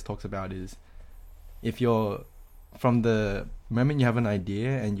guy, always talks about is if you're from the moment you have an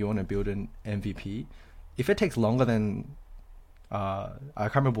idea and you want to build an MVP, if it takes longer than I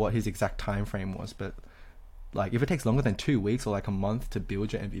can't remember what his exact time frame was, but like if it takes longer than 2 weeks or like a month to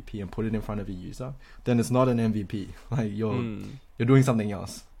build your MVP and put it in front of a user, then it's not an MVP. Like you're doing something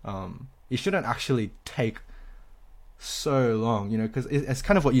else. It shouldn't actually take so long, you know, because it's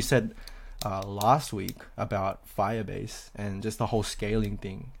kind of what you said last week about Firebase and just the whole scaling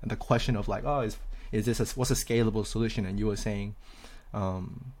thing and the question of like, oh, is this what's a scalable solution? And you were saying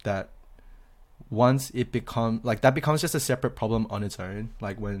that once it becomes like that becomes just a separate problem on its own,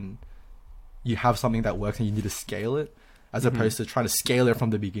 like when you have something that works and you need to scale it as opposed to trying to scale it from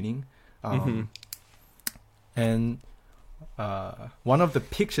the beginning. And one of the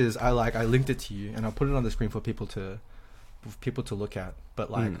pictures I linked it to you and I'll put it on the screen for people to look at, but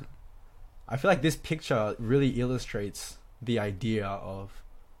like I feel like this picture really illustrates the idea of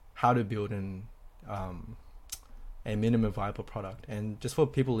how to build a minimum viable product. And just for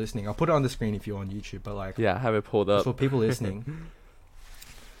people listening, I'll put it on the screen if you're on YouTube, but like have it pulled up for people listening.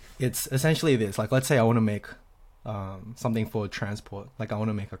 It's essentially this, like let's say I want to make something for transport, like I want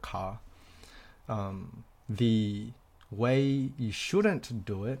to make a car. The way you shouldn't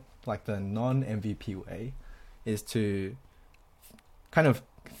do it, like the non-MVP way, is to kind of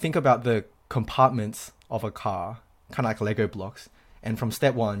think about the compartments of a car, kind of like Lego blocks. And from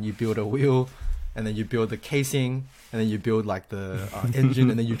step one, you build a wheel, and then you build the casing, and then you build like the engine,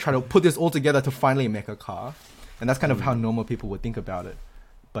 and then you try to put this all together to finally make a car. And that's kind of how normal people would think about it.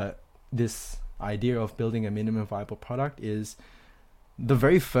 But this idea of building a minimum viable product is the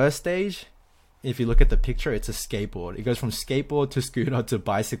very first stage. If you look at the picture, it's a skateboard. It goes from skateboard to scooter to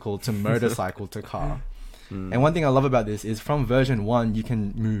bicycle to motorcycle to car. And one thing I love about this is from version 1, you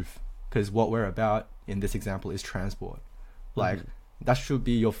can move, because what we're about in this example is transport. Like that should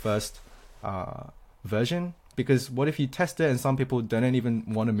be your first version, because what if you test it and some people don't even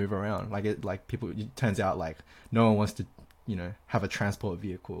want to move around? It turns out like no one wants to, you know, have a transport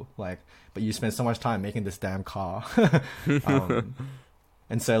vehicle, like, but you spend so much time making this damn car.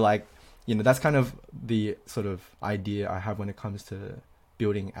 And so like, you know, that's kind of the sort of idea I have when it comes to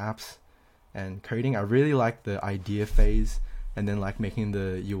building apps and coding. I really like the idea phase and then like making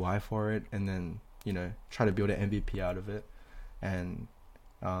the UI for it, and then, you know, try to build an MVP out of it. And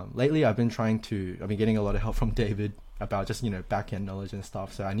lately I've been getting a lot of help from David about just, you know, back-end knowledge and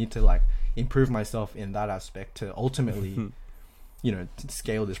stuff. So I need to like improve myself in that aspect to ultimately, you know, to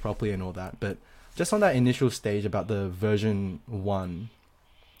scale this properly and all that. But just on that initial stage about the version 1,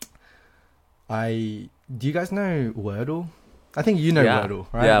 do you guys know Wordle? I think you know Wordle,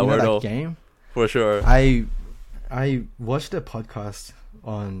 right? Yeah, you know Wordle. That game? For sure. I watched a podcast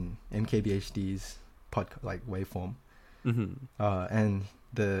on MKBHD's podcast, like Waveform. And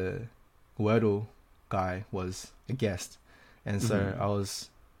the Wordle guy was a guest. And so I was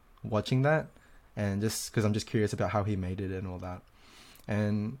watching that, and just because I'm just curious about how he made it and all that.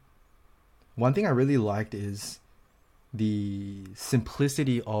 And one thing I really liked is the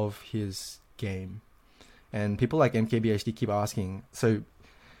simplicity of his game. And people like MKBHD keep asking, so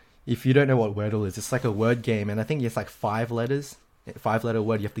if you don't know what Wordle is, it's like a word game, and I think it's like 5 letters, 5-letter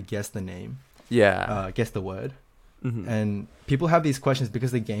word. You have to guess the name. Guess the word. And people have these questions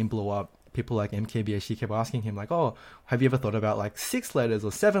because the game blew up. People like MKBHD kept asking him like, oh, have you ever thought about like 6 letters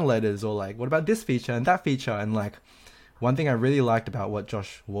or 7 letters, or like, what about this feature and that feature? And like, one thing I really liked about what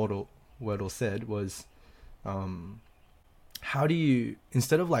Josh Wordle said was, how do you,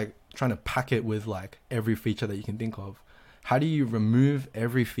 instead of like trying to pack it with like every feature that you can think of, how do you remove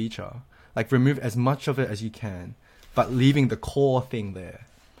every feature, like remove as much of it as you can, but leaving the core thing there?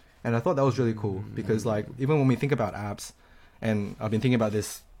 And I thought that was really cool, because like, even when we think about apps, and I've been thinking about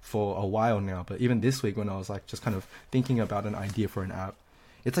this for a while now, but even this week when I was like just kind of thinking about an idea for an app,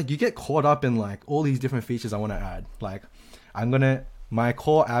 it's like you get caught up in like all these different features I want to add. Like my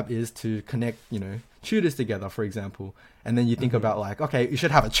core app is to connect, you know, tutors together, for example. And then you think about like, okay, you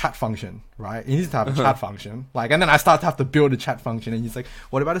should have a chat function, right? It needs to have a chat function. Like, and then I start to have to build a chat function, and it's like,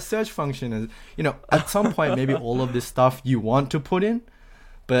 what about a search function? And, you know, at some point, maybe all of this stuff you want to put in,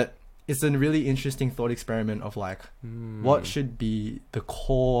 but it's a really interesting thought experiment of like, what should be the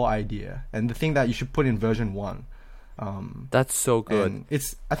core idea and the thing that you should put in version 1. That's so good.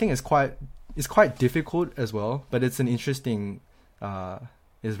 I think it's quite difficult as well, but it's an interesting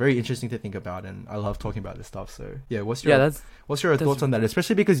It's very interesting to think about, and I love talking about this stuff. So yeah, what's Yeah, your that's thoughts on that?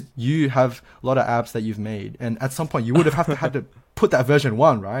 Especially because you have a lot of apps that you've made, and at some point you would have had to put that version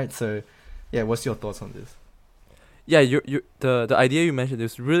 1, right? So yeah, what's your thoughts on this? yeah. The idea you mentioned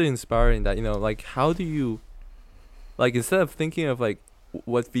is really inspiring. That, like, how do you, like, instead of thinking of like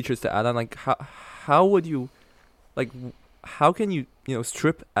what features to add on, like how would you, like, how can you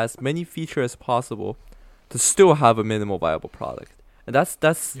strip as many features as possible to still have a minimal viable product? And that's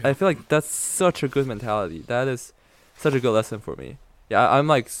Yeah. I feel like that's such a good mentality. That is such a good lesson for me. Yeah, I'm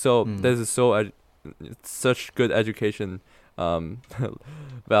like, so this is it's such good education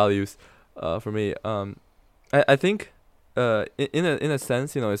values for me. I think in a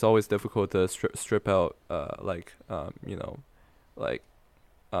sense, it's always difficult to strip out like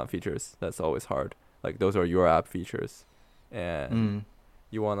features. That's always hard. Like, those are your app features, and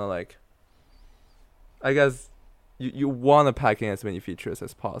you wanna, like, I guess you wanna pack in as many features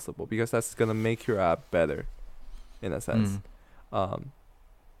as possible, because that's gonna make your app better, in a sense.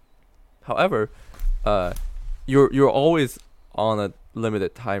 However, you're always on a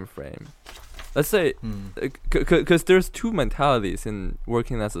limited time frame. Let's say, because there's two mentalities in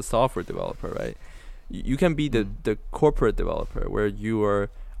working as a software developer, right? You can be the corporate developer, where you are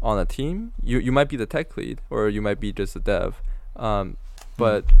on a team. You might be the tech lead, or you might be just a dev.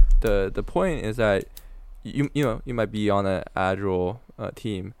 But the point is that you might be on an agile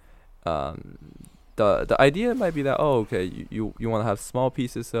team. The idea might be that, okay, you want to have small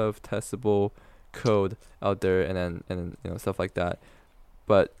pieces of testable code out there, and then stuff like that.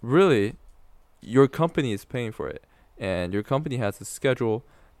 But really, your company is paying for it, and your company has a schedule,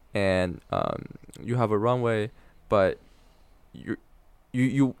 and you have a runway, but you're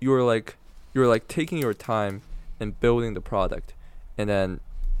like taking your time and building the product, and then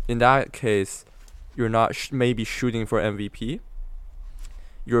in that case, you're not maybe shooting for MVP.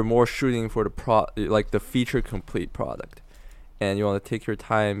 You're more shooting for the feature complete product, and you want to take your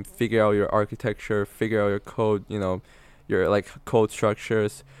time, figure out your architecture, figure out your code, your like code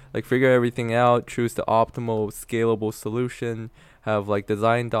structures, like figure everything out, choose the optimal scalable solution, have like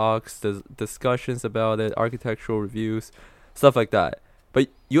design docs, discussions about it, architectural reviews, stuff like that. But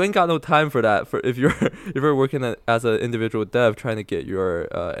you ain't got no time for that if you're working as an individual dev trying to get your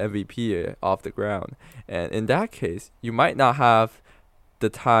MVP off the ground. And in that case, you might not have the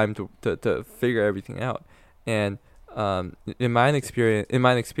time to figure everything out. And in my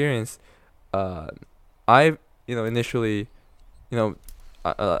experience, I initially,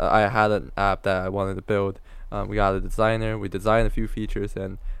 I had an app that I wanted to build. We got a designer. We designed a few features,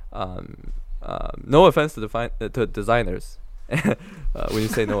 and no offense to designers. When you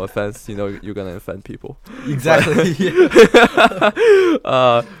say no offense, you're gonna offend people. Exactly.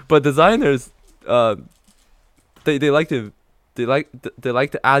 But designers, they like to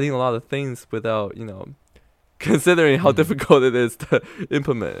adding a lot of things without considering how difficult it is to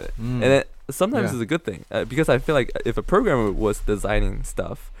implement it. And it sometimes it's a good thing, because I feel like if a programmer was designing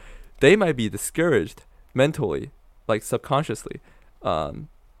stuff, they might be discouraged mentally, like subconsciously,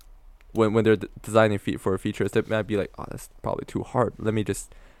 when they're designing for features. They might be like, oh, that's probably too hard, let me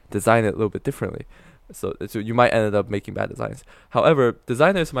just design it a little bit differently. So you might end up making bad designs. However,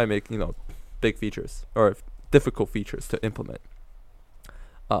 designers might make big features or difficult features to implement,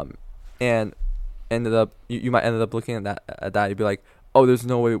 and you might end up looking at that you'd be like, oh, there's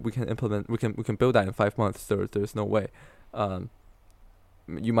no way we can build that in 5 months. There's no way.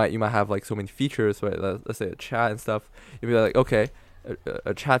 You might have like so many features, right? Let's say a chat and stuff. You'd be like, okay,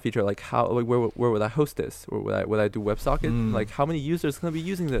 a chat feature, like how, like where would I host this, or would I do WebSocket? Like, how many users gonna be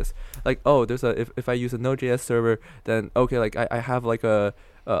using this? Like, oh, there's if I use a Node.js server, then okay, like I have like a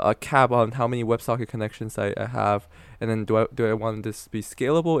cap on how many WebSocket connections I have, and then do I want this to be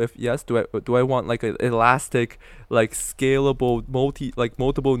scalable? If yes, do I want like an elastic, like scalable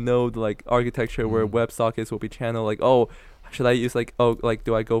multiple node like architecture where WebSockets will be channeled? Like, oh, should I use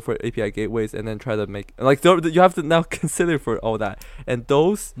do I go for API gateways and then try to make you have to now consider for all that, and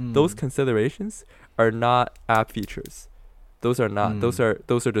those considerations are not app features. Those are not. Those are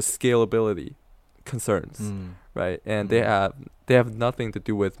the scalability concerns, right? And they have nothing to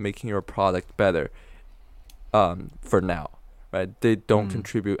do with making your product better. For now, right? They don't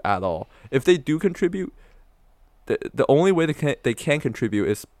contribute at all. If they do contribute, the only way they can contribute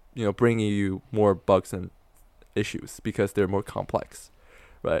is bringing you more bugs and issues because they're more complex,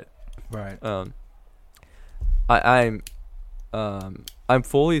 right? Right. I'm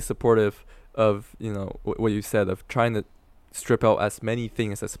fully supportive of what you said of trying to strip out as many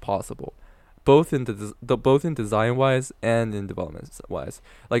things as possible, both in both in design wise and in development wise.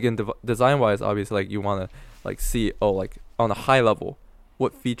 Like in design wise, obviously, like you want to like see, oh, like on a high level,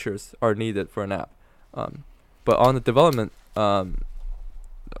 what features are needed for an app. But on the development, on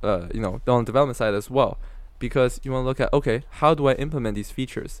the development side as well, because you want to look at, okay, how do I implement these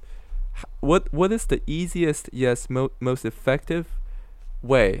features? What is the easiest, yes, most effective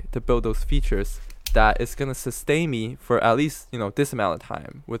way to build those features that is gonna sustain me for at least this amount of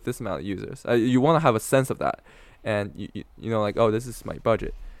time with this amount of users. You want to have a sense of that, and like, oh, this is my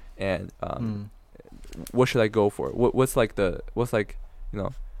budget, and what should I go for? What's the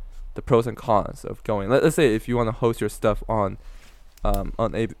pros and cons of going? Let's say if you want to host your stuff on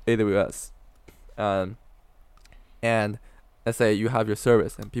AWS, and let's say you have your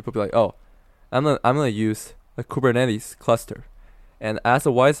service, and people be like, oh, I'm gonna use a Kubernetes cluster, and as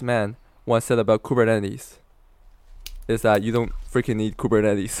a wise man once said about Kubernetes, is that you don't freaking need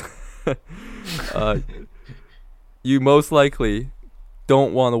Kubernetes. You most likely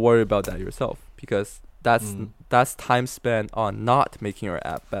don't want to worry about that yourself, because that's time spent on not making your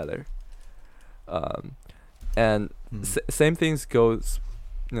app better. Same things goes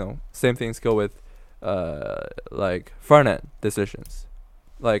with like front end decisions,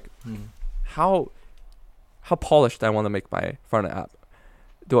 like how polished I want to make my front end app.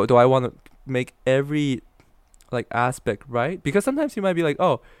 Do I want to make every like aspect right? Because sometimes you might be like,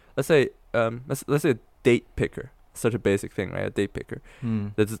 oh, let's say a date picker, such a basic thing, right? A date picker.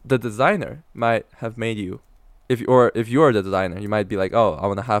 The designer might have made you, if you're the designer, you might be like, oh, I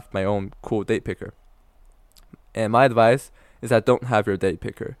want to have my own cool date picker. And my advice is that don't have your date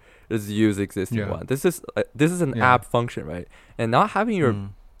picker. Just use the existing one. This is an app function, right? And not having your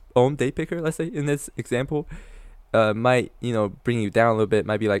own date picker, let's say in this example, might bring you down a little bit.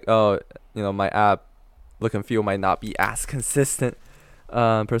 Might be like, oh, my app look and feel might not be as consistent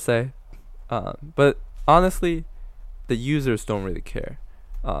per se. But honestly, the users don't really care,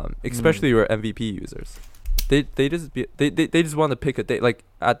 especially your MVP users. They just want to pick a date. Like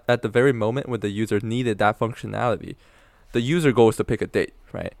at the very moment when the user needed that functionality, the user goes to pick a date,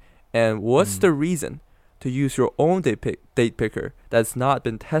 right? And what's the reason to use your own date picker that's not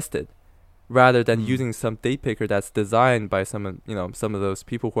been tested, rather than using some date picker that's designed by some of those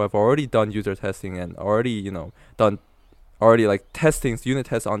people who have already done user testing and already done like unit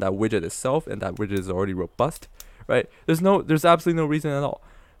tests on that widget itself, and that widget is already robust, right? There's absolutely no reason at all.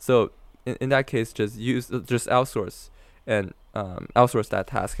 So in that case, just outsource and outsource that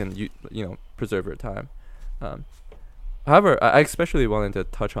task, and preserve your time. However, I especially wanted to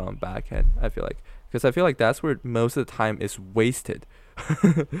touch on backend. I feel like that's where most of the time is wasted.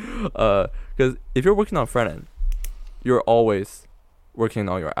 Because if you're working on front end, you're always working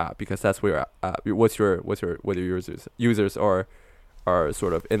on your app, because that's where your users are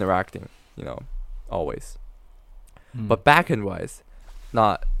sort of interacting, always. But backend wise,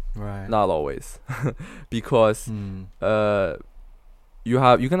 not always, because you're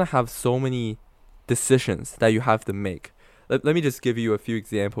gonna have so many decisions that you have to make. Let me just give you a few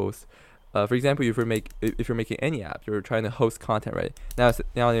examples. For example, if you're making any app, you're trying to host content, right? Now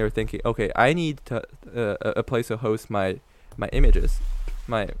you're thinking, okay, I need a place to host my images,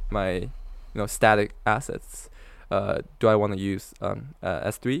 my static assets. Do I want to use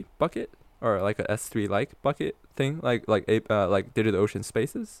S3 bucket, or like a S3 like bucket thing, like DigitalOcean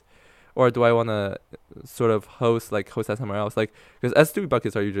Spaces, or do I want to sort of host that somewhere else? Like, because S3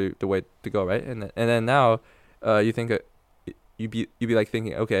 buckets are usually the way to go, right? And then now you think you'd be like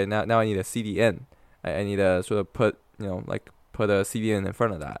thinking, okay, now I need a CDN. I need to sort of put a CDN in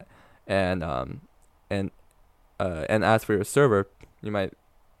front of that, and as for your server, you might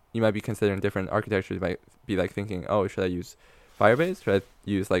be considering different architectures. You might be like thinking, oh, should I use Firebase? Should I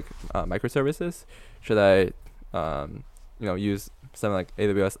use microservices? Should I use something like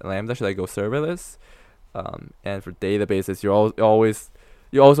AWS Lambda? Should I go serverless? And for databases,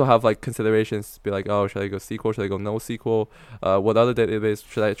 you also have considerations to be like, oh, should I go SQL? Should I go NoSQL? What other database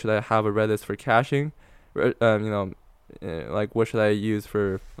should I have a Redis for caching? What should I use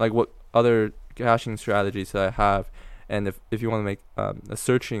for what other caching strategies should I have? And if you want to make a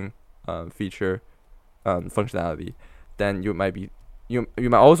searching feature functionality, then you might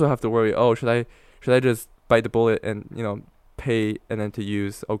also have to worry, oh, should I just bite the bullet and pay and then to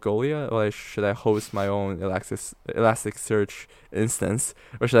use Algolia, or should I host my own Elasticsearch instance,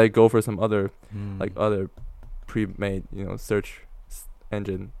 or should I go for some other other pre-made search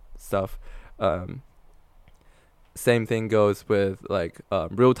engine stuff? Same thing goes with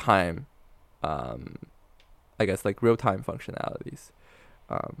real time, real time functionalities,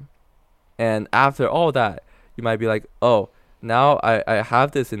 and after all that, you might be like, oh, now I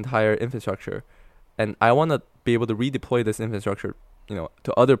have this entire infrastructure, and I want to be able to redeploy this infrastructure,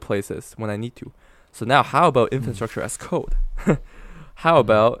 to other places when I need to. So now, how about infrastructure as code? How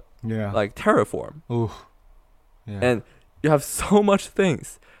about Yeah. like Terraform? Ooh. Yeah. And you have so much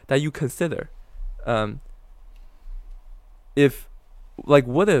things that you consider. If like,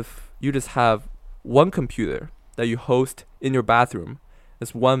 what if you just have one computer that you host in your bathroom?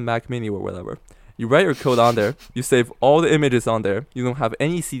 It's one Mac Mini or whatever. You write your code on there. You save all the images on there. You don't have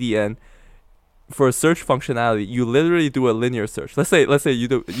any CDN. For a search functionality, you literally do a linear search. Let's say you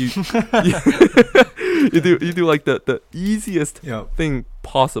do you you do like the easiest Yep. thing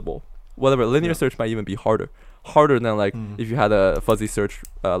possible. Whatever, linear Yeah. search might even be harder than like if you had a fuzzy search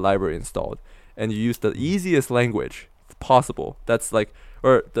library installed, and you use the easiest language possible. That's like,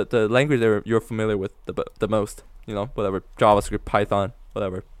 or the language that you're familiar with the most. You know, whatever, JavaScript, Python,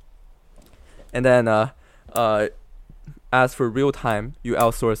 whatever. And then as for real time, you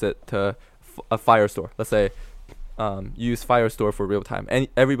outsource it to a Firestore. Let's say you use Firestore for real time, and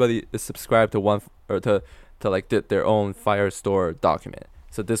everybody is subscribed to one or to like their own Firestore document.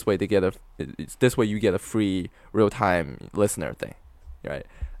 So this way you get a free real time listener thing, right?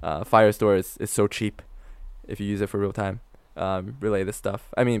 Firestore is so cheap if you use it for real time related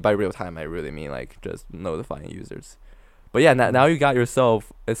stuff. I mean, by real time I really mean like just notifying users. But yeah, now you got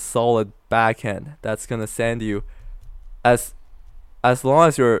yourself a solid backend that's gonna send you as long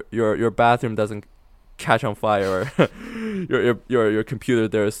as your bathroom doesn't catch on fire or your computer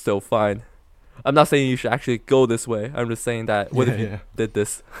there is still fine. I'm not saying you should actually go this way. I'm just saying that what if you did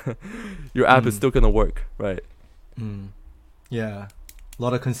this? Your app is still gonna work, right? Yeah, a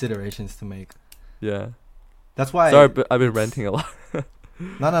lot of considerations to make. Yeah. That's why. Sorry, but I've been ranting a lot.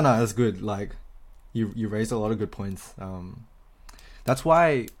 No, that's good. Like, you raised a lot of good points. That's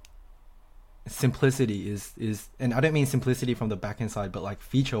why simplicity is, and I don't mean simplicity from the backend side, but like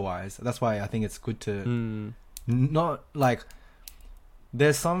feature wise. That's why I think it's good to not like.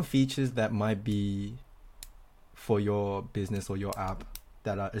 There's some features that might be for your business or your app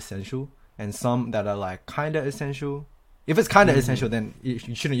that are essential, and some that are like kind of essential. If it's kind of essential, then you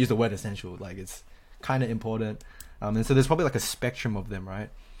shouldn't use the word essential. Like, it's kind of important. And so there's probably like a spectrum of them, right?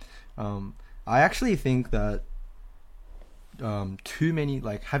 I actually think that too many,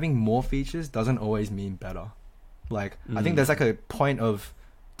 like having more features doesn't always mean better. Like, I think there's like a point of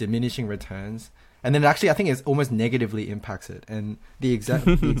diminishing returns. And then actually, I think it almost negatively impacts it. And the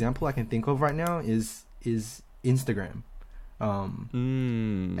example I can think of right now is Instagram,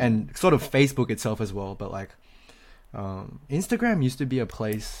 and sort of Facebook itself as well. But like, Instagram used to be a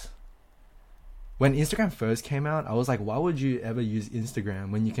place. When Instagram first came out, I was like, why would you ever use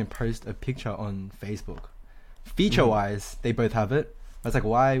Instagram when you can post a picture on Facebook? Feature-wise, they both have it. I was like,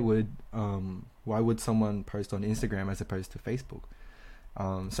 why would someone post on Instagram as opposed to Facebook?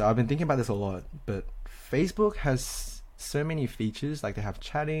 So I've been thinking about this a lot, but Facebook has so many features. Like, they have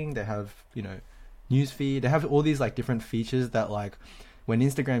chatting, they have, newsfeed, they have all these like different features that, like, when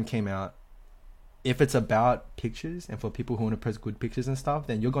Instagram came out, if it's about pictures and for people who want to post good pictures and stuff,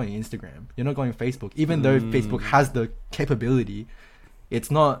 then you're going Instagram. You're not going Facebook. Even though Facebook has the capability,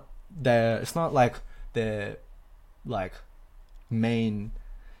 it's not like their like main.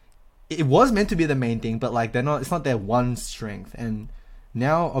 It was meant to be the main thing, but like it's not their one strength. And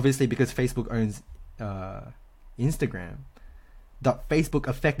now, obviously, because Facebook owns Instagram, the Facebook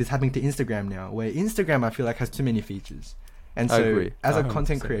effect is happening to Instagram now, where Instagram, I feel like, has too many features. And so, as a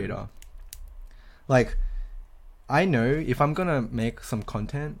content creator, like, I know if I'm gonna make some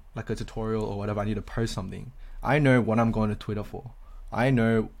content, like a tutorial or whatever, I need to post something. I know what I'm going to Twitter for. I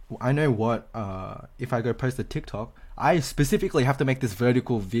know what, if I go post a TikTok, I specifically have to make this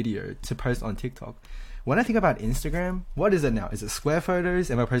vertical video to post on TikTok. When I think about Instagram, what is it now? Is it square photos?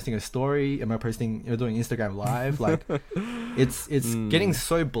 Am I posting a story? Am I doing Instagram live? Like, it's getting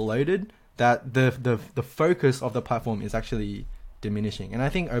so bloated that the focus of the platform is actually diminishing. And I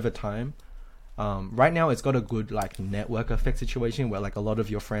think over time, right now it's got a good like network effect situation where like a lot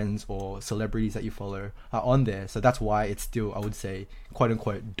of your friends or celebrities that you follow are on there. So that's why it's still, I would say, quote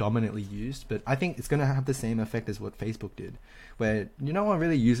unquote, dominantly used. But I think it's going to have the same effect as what Facebook did, where no one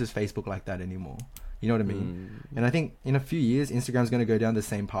really uses Facebook like that anymore. You know what I mean? And I think in a few years, Instagram's going to go down the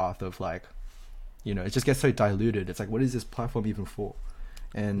same path of like, it just gets so diluted. It's like, what is this platform even for?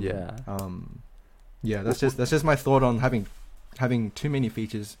 And that's just my thought on having too many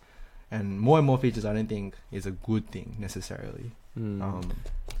features. And more features, I don't think is a good thing necessarily. But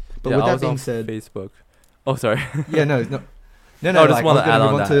with that being said, Facebook. Oh, sorry. No. I just want to add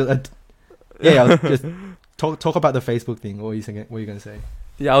on that. I'll just talk about the Facebook thing. What were you going to say?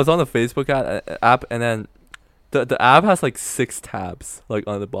 Yeah, I was on the Facebook app, and then The app has like 6 tabs like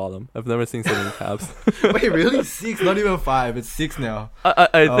on the bottom. I've never seen so many tabs. Wait, really? 6? Not even 5. It's 6 now.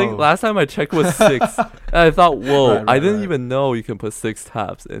 I think last time I checked was 6. And I thought, whoa, Right, I didn't right. even know you can put 6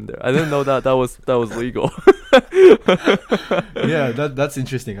 tabs in there. I didn't know that was legal. Yeah, that's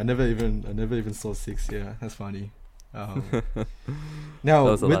interesting. I never even saw 6. Yeah, that's funny. Now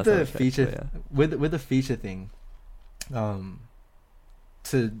That was the with last time I the checked, feature but yeah. with the feature thing,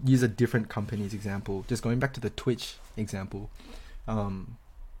 to use a different company's example, just going back to the Twitch example,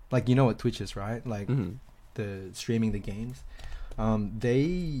 like you know what Twitch is, right? Like Mhm. the streaming the games.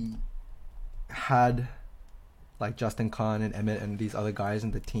 They had like Justin Khan and Emmett and these other guys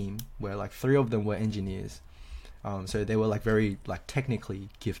in the team where like 3 of them were engineers. So they were like very like technically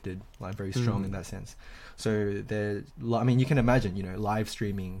gifted, like very strong in that sense. So I mean, you can imagine, you know, live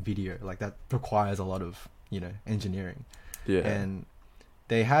streaming video like that requires a lot of, you know, engineering. Yeah. And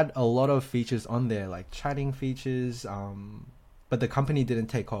they had a lot of features on there, like chatting features, but the company didn't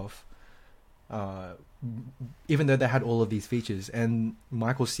take off, even though they had all of these features. And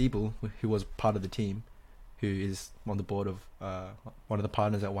Michael Siebel, who was part of the team, who is on the board of one of the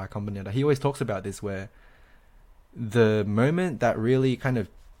partners at Y Combinator, he always talks about this, where the moment that really kind of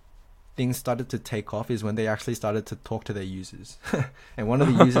things started to take off is when they actually started to talk to their users. And one of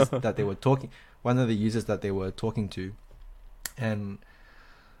the users that they were talking to, and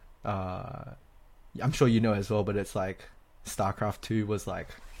I'm sure you know as well, but it's like StarCraft 2 was like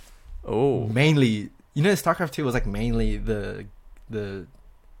mainly, you know, StarCraft 2 was like mainly the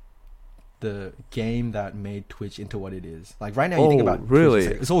game that made Twitch into what it is. Like right now you think about really?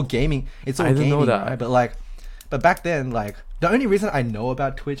 Twitch, it's all gaming. It's all I didn't know gaming, that. right? But back then, like the only reason I know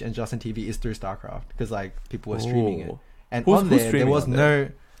about Twitch and Justin TV is through StarCraft, because like people were streaming it, and Who's on there streaming was on there?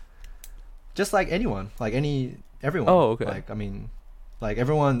 no, just like anyone, like everyone. Oh, okay. Like I mean, like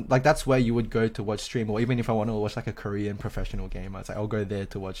everyone, like that's where you would go to watch stream, or even if I want to watch like a Korean professional game, I'd say I'll go there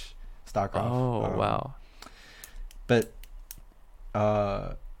to watch StarCraft. Oh, wow. But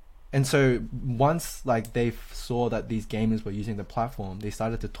and so once like they saw that these gamers were using the platform, they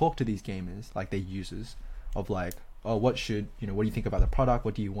started to talk to these gamers, like their users, of like, oh, what do you think about the product?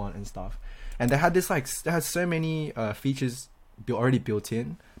 What do you want and stuff? And they had this like, they had so many features already built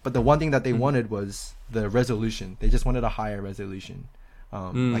in, but the one thing that they wanted was the resolution. They just wanted a higher resolution,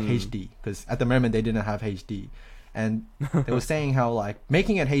 like HD, because at the moment they didn't have HD. And they were saying how like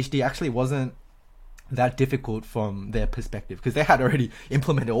making it HD actually wasn't that difficult from their perspective, because they had already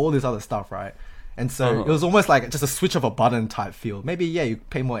implemented all this other stuff, right? And so it was almost like just a switch of a button type feel. Maybe, yeah, you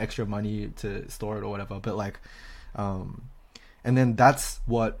pay more extra money to store it or whatever, but like, and then that's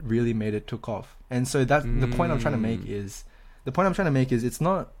what really made it took off. And so that's the point I'm trying to make is, it's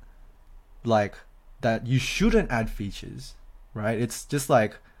not like that you shouldn't add features, right? It's just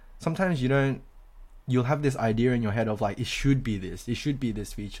like, sometimes you'll have this idea in your head of like, it should be this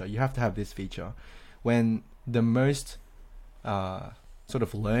feature, you have to have this feature, when the most sort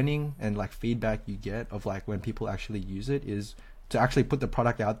of learning and like feedback you get of like when people actually use it is to actually put the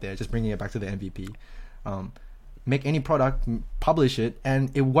product out there, just bringing it back to the MVP. Make any product, publish it, and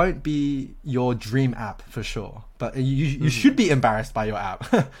it won't be your dream app for sure, but you should be embarrassed by your app.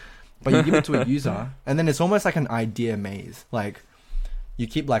 But you give it to a user, and then it's almost like an idea maze. Like you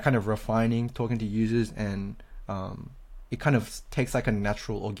keep like kind of refining, talking to users, and it kind of takes like a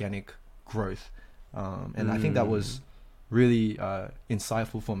natural organic growth. And I think that was really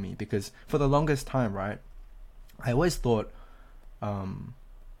insightful for me, because for the longest time, right, I always thought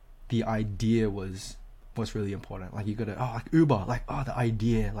the idea was really important. Like you gotta, like Uber, like the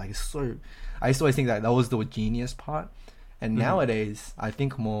idea, like it's so, I used to always think that was the genius part. And nowadays I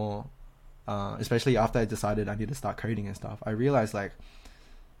think more, especially after I decided I need to start coding and stuff, I realized like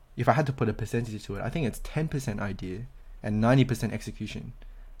if I had to put a percentage to it, I think it's 10% idea and 90% execution.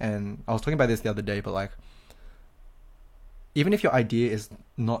 And I was talking about this the other day, but like, even if your idea is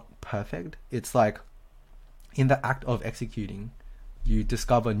not perfect, it's like in the act of executing, you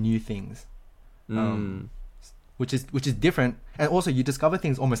discover new things, which is different. And also you discover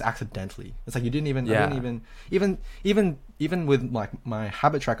things almost accidentally. It's like you didn't even, I didn't even with like my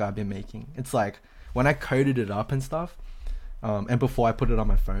habit tracker I've been making, it's like when I coded it up and stuff, and before I put it on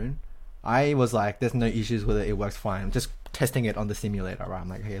my phone, I was like, there's no issues with it. It works fine. I'm just testing it on the simulator, right? I'm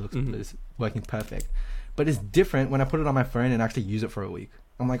like, hey, it looks it's working perfect. But it's different when I put it on my phone and actually use it for a week.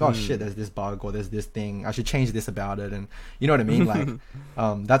 I'm like, oh shit, there's this bug or there's this thing. I should change this about it. And you know what I mean? Like,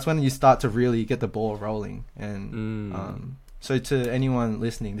 that's when you start to really get the ball rolling. And so to anyone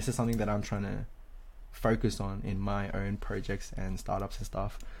listening, this is something that I'm trying to focus on in my own projects and startups and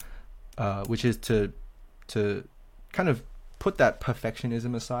stuff, which is to kind of put that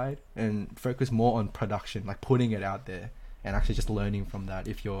perfectionism aside and focus more on production, like putting it out there and actually just learning from that.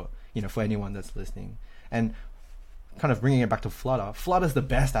 If you're, for anyone that's listening, and kind of bringing it back to Flutter, Flutter's the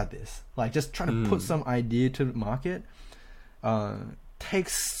best at this. Like just trying to put some idea to market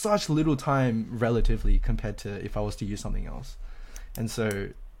takes such little time relatively compared to if I was to use something else. And so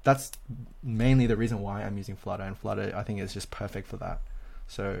that's mainly the reason why I'm using Flutter, and Flutter I think is just perfect for that.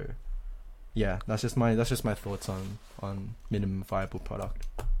 So yeah, that's just my thoughts on minimum viable product.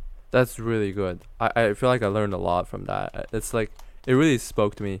 That's really good. I feel like I learned a lot from that. It's like it really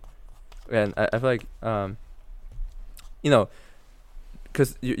spoke to me, and I feel like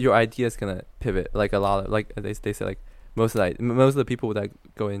because your idea is gonna pivot. Like a lot of, like they say, like most of the people that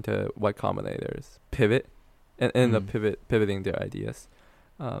go into Y Combinator's pivot and end up pivoting their ideas.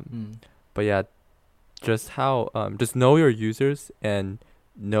 But yeah, just just know your users and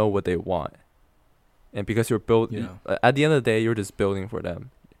know what they want. And because you're at the end of the day, you're just building for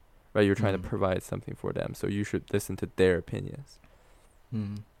them, right? You're trying to provide something for them, so you should listen to their opinions.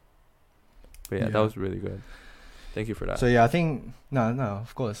 But yeah, that was really good. Thank you for that. So yeah, I think no,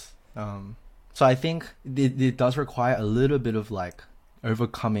 of course. So I think it does require a little bit of like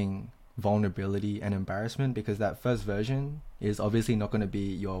overcoming vulnerability and embarrassment, because that first version is obviously not going to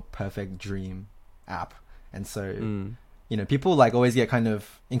be your perfect dream app, and so people like always get kind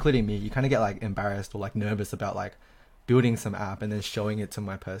of, including me, you kind of get like embarrassed or like nervous about like building some app and then showing it to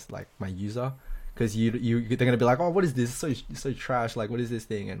my user, because they're gonna be like, oh, what is this? So trash. Like, what is this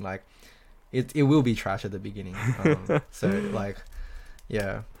thing? And like it will be trash at the beginning. So like,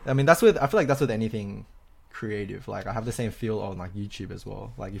 yeah, I mean I feel like that's with anything creative. Like I have the same feel on like YouTube as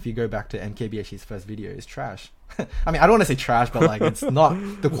well. Like if you go back to MKBHD's first video, it's trash. I mean, I don't want to say trash, but like it's not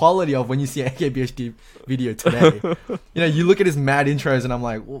the quality of when you see an MKBHD video today. You look at his mad intros and I'm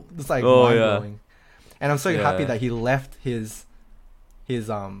like, well, it's like mind blowing. And I'm so happy that he left his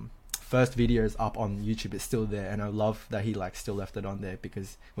first videos up on YouTube. It's still there, and I love that he like still left it on there,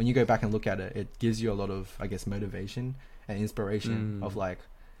 because when you go back and look at it, it gives you a lot of, I guess, motivation and inspiration of like,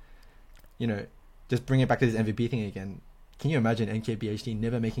 just bring it back to this MVP thing again. Can you imagine NKBHD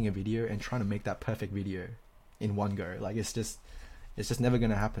never making a video and trying to make that perfect video in one go? Like it's just never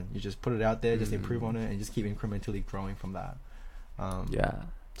gonna happen. You just put it out there, just improve on it, and just keep incrementally growing from that.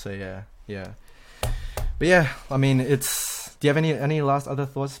 So yeah. But yeah, I mean, do you have any last other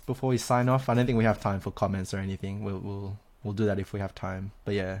thoughts before we sign off? I don't think we have time for comments or anything. We'll do that if we have time.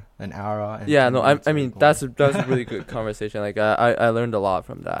 But yeah, an hour. And I mean that's a really good conversation. Like I learned a lot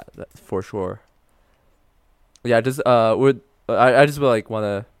from that for sure. Yeah, I just would like want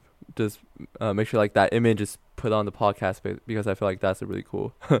to just make sure like that image is put on the podcast, because I feel like that's a really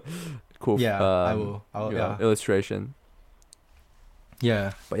cool Yeah, I will. Illustration.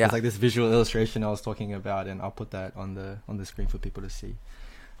 Yeah, but yeah, it's like this visual illustration I was talking about, and I'll put that on the screen for people to see.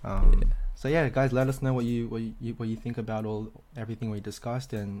 So yeah, guys, let us know what you think about everything we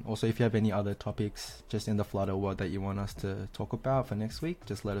discussed, and also if you have any other topics just in the Flutter world that you want us to talk about for next week,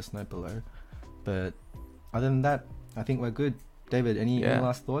 just let us know below. But other than that, I think we're good. David, any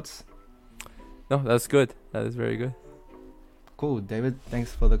last thoughts? No, that's good. That is very good. Cool, David.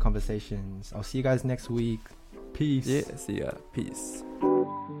 Thanks for the conversations. I'll see you guys next week. Peace. Yeah, see ya. Peace.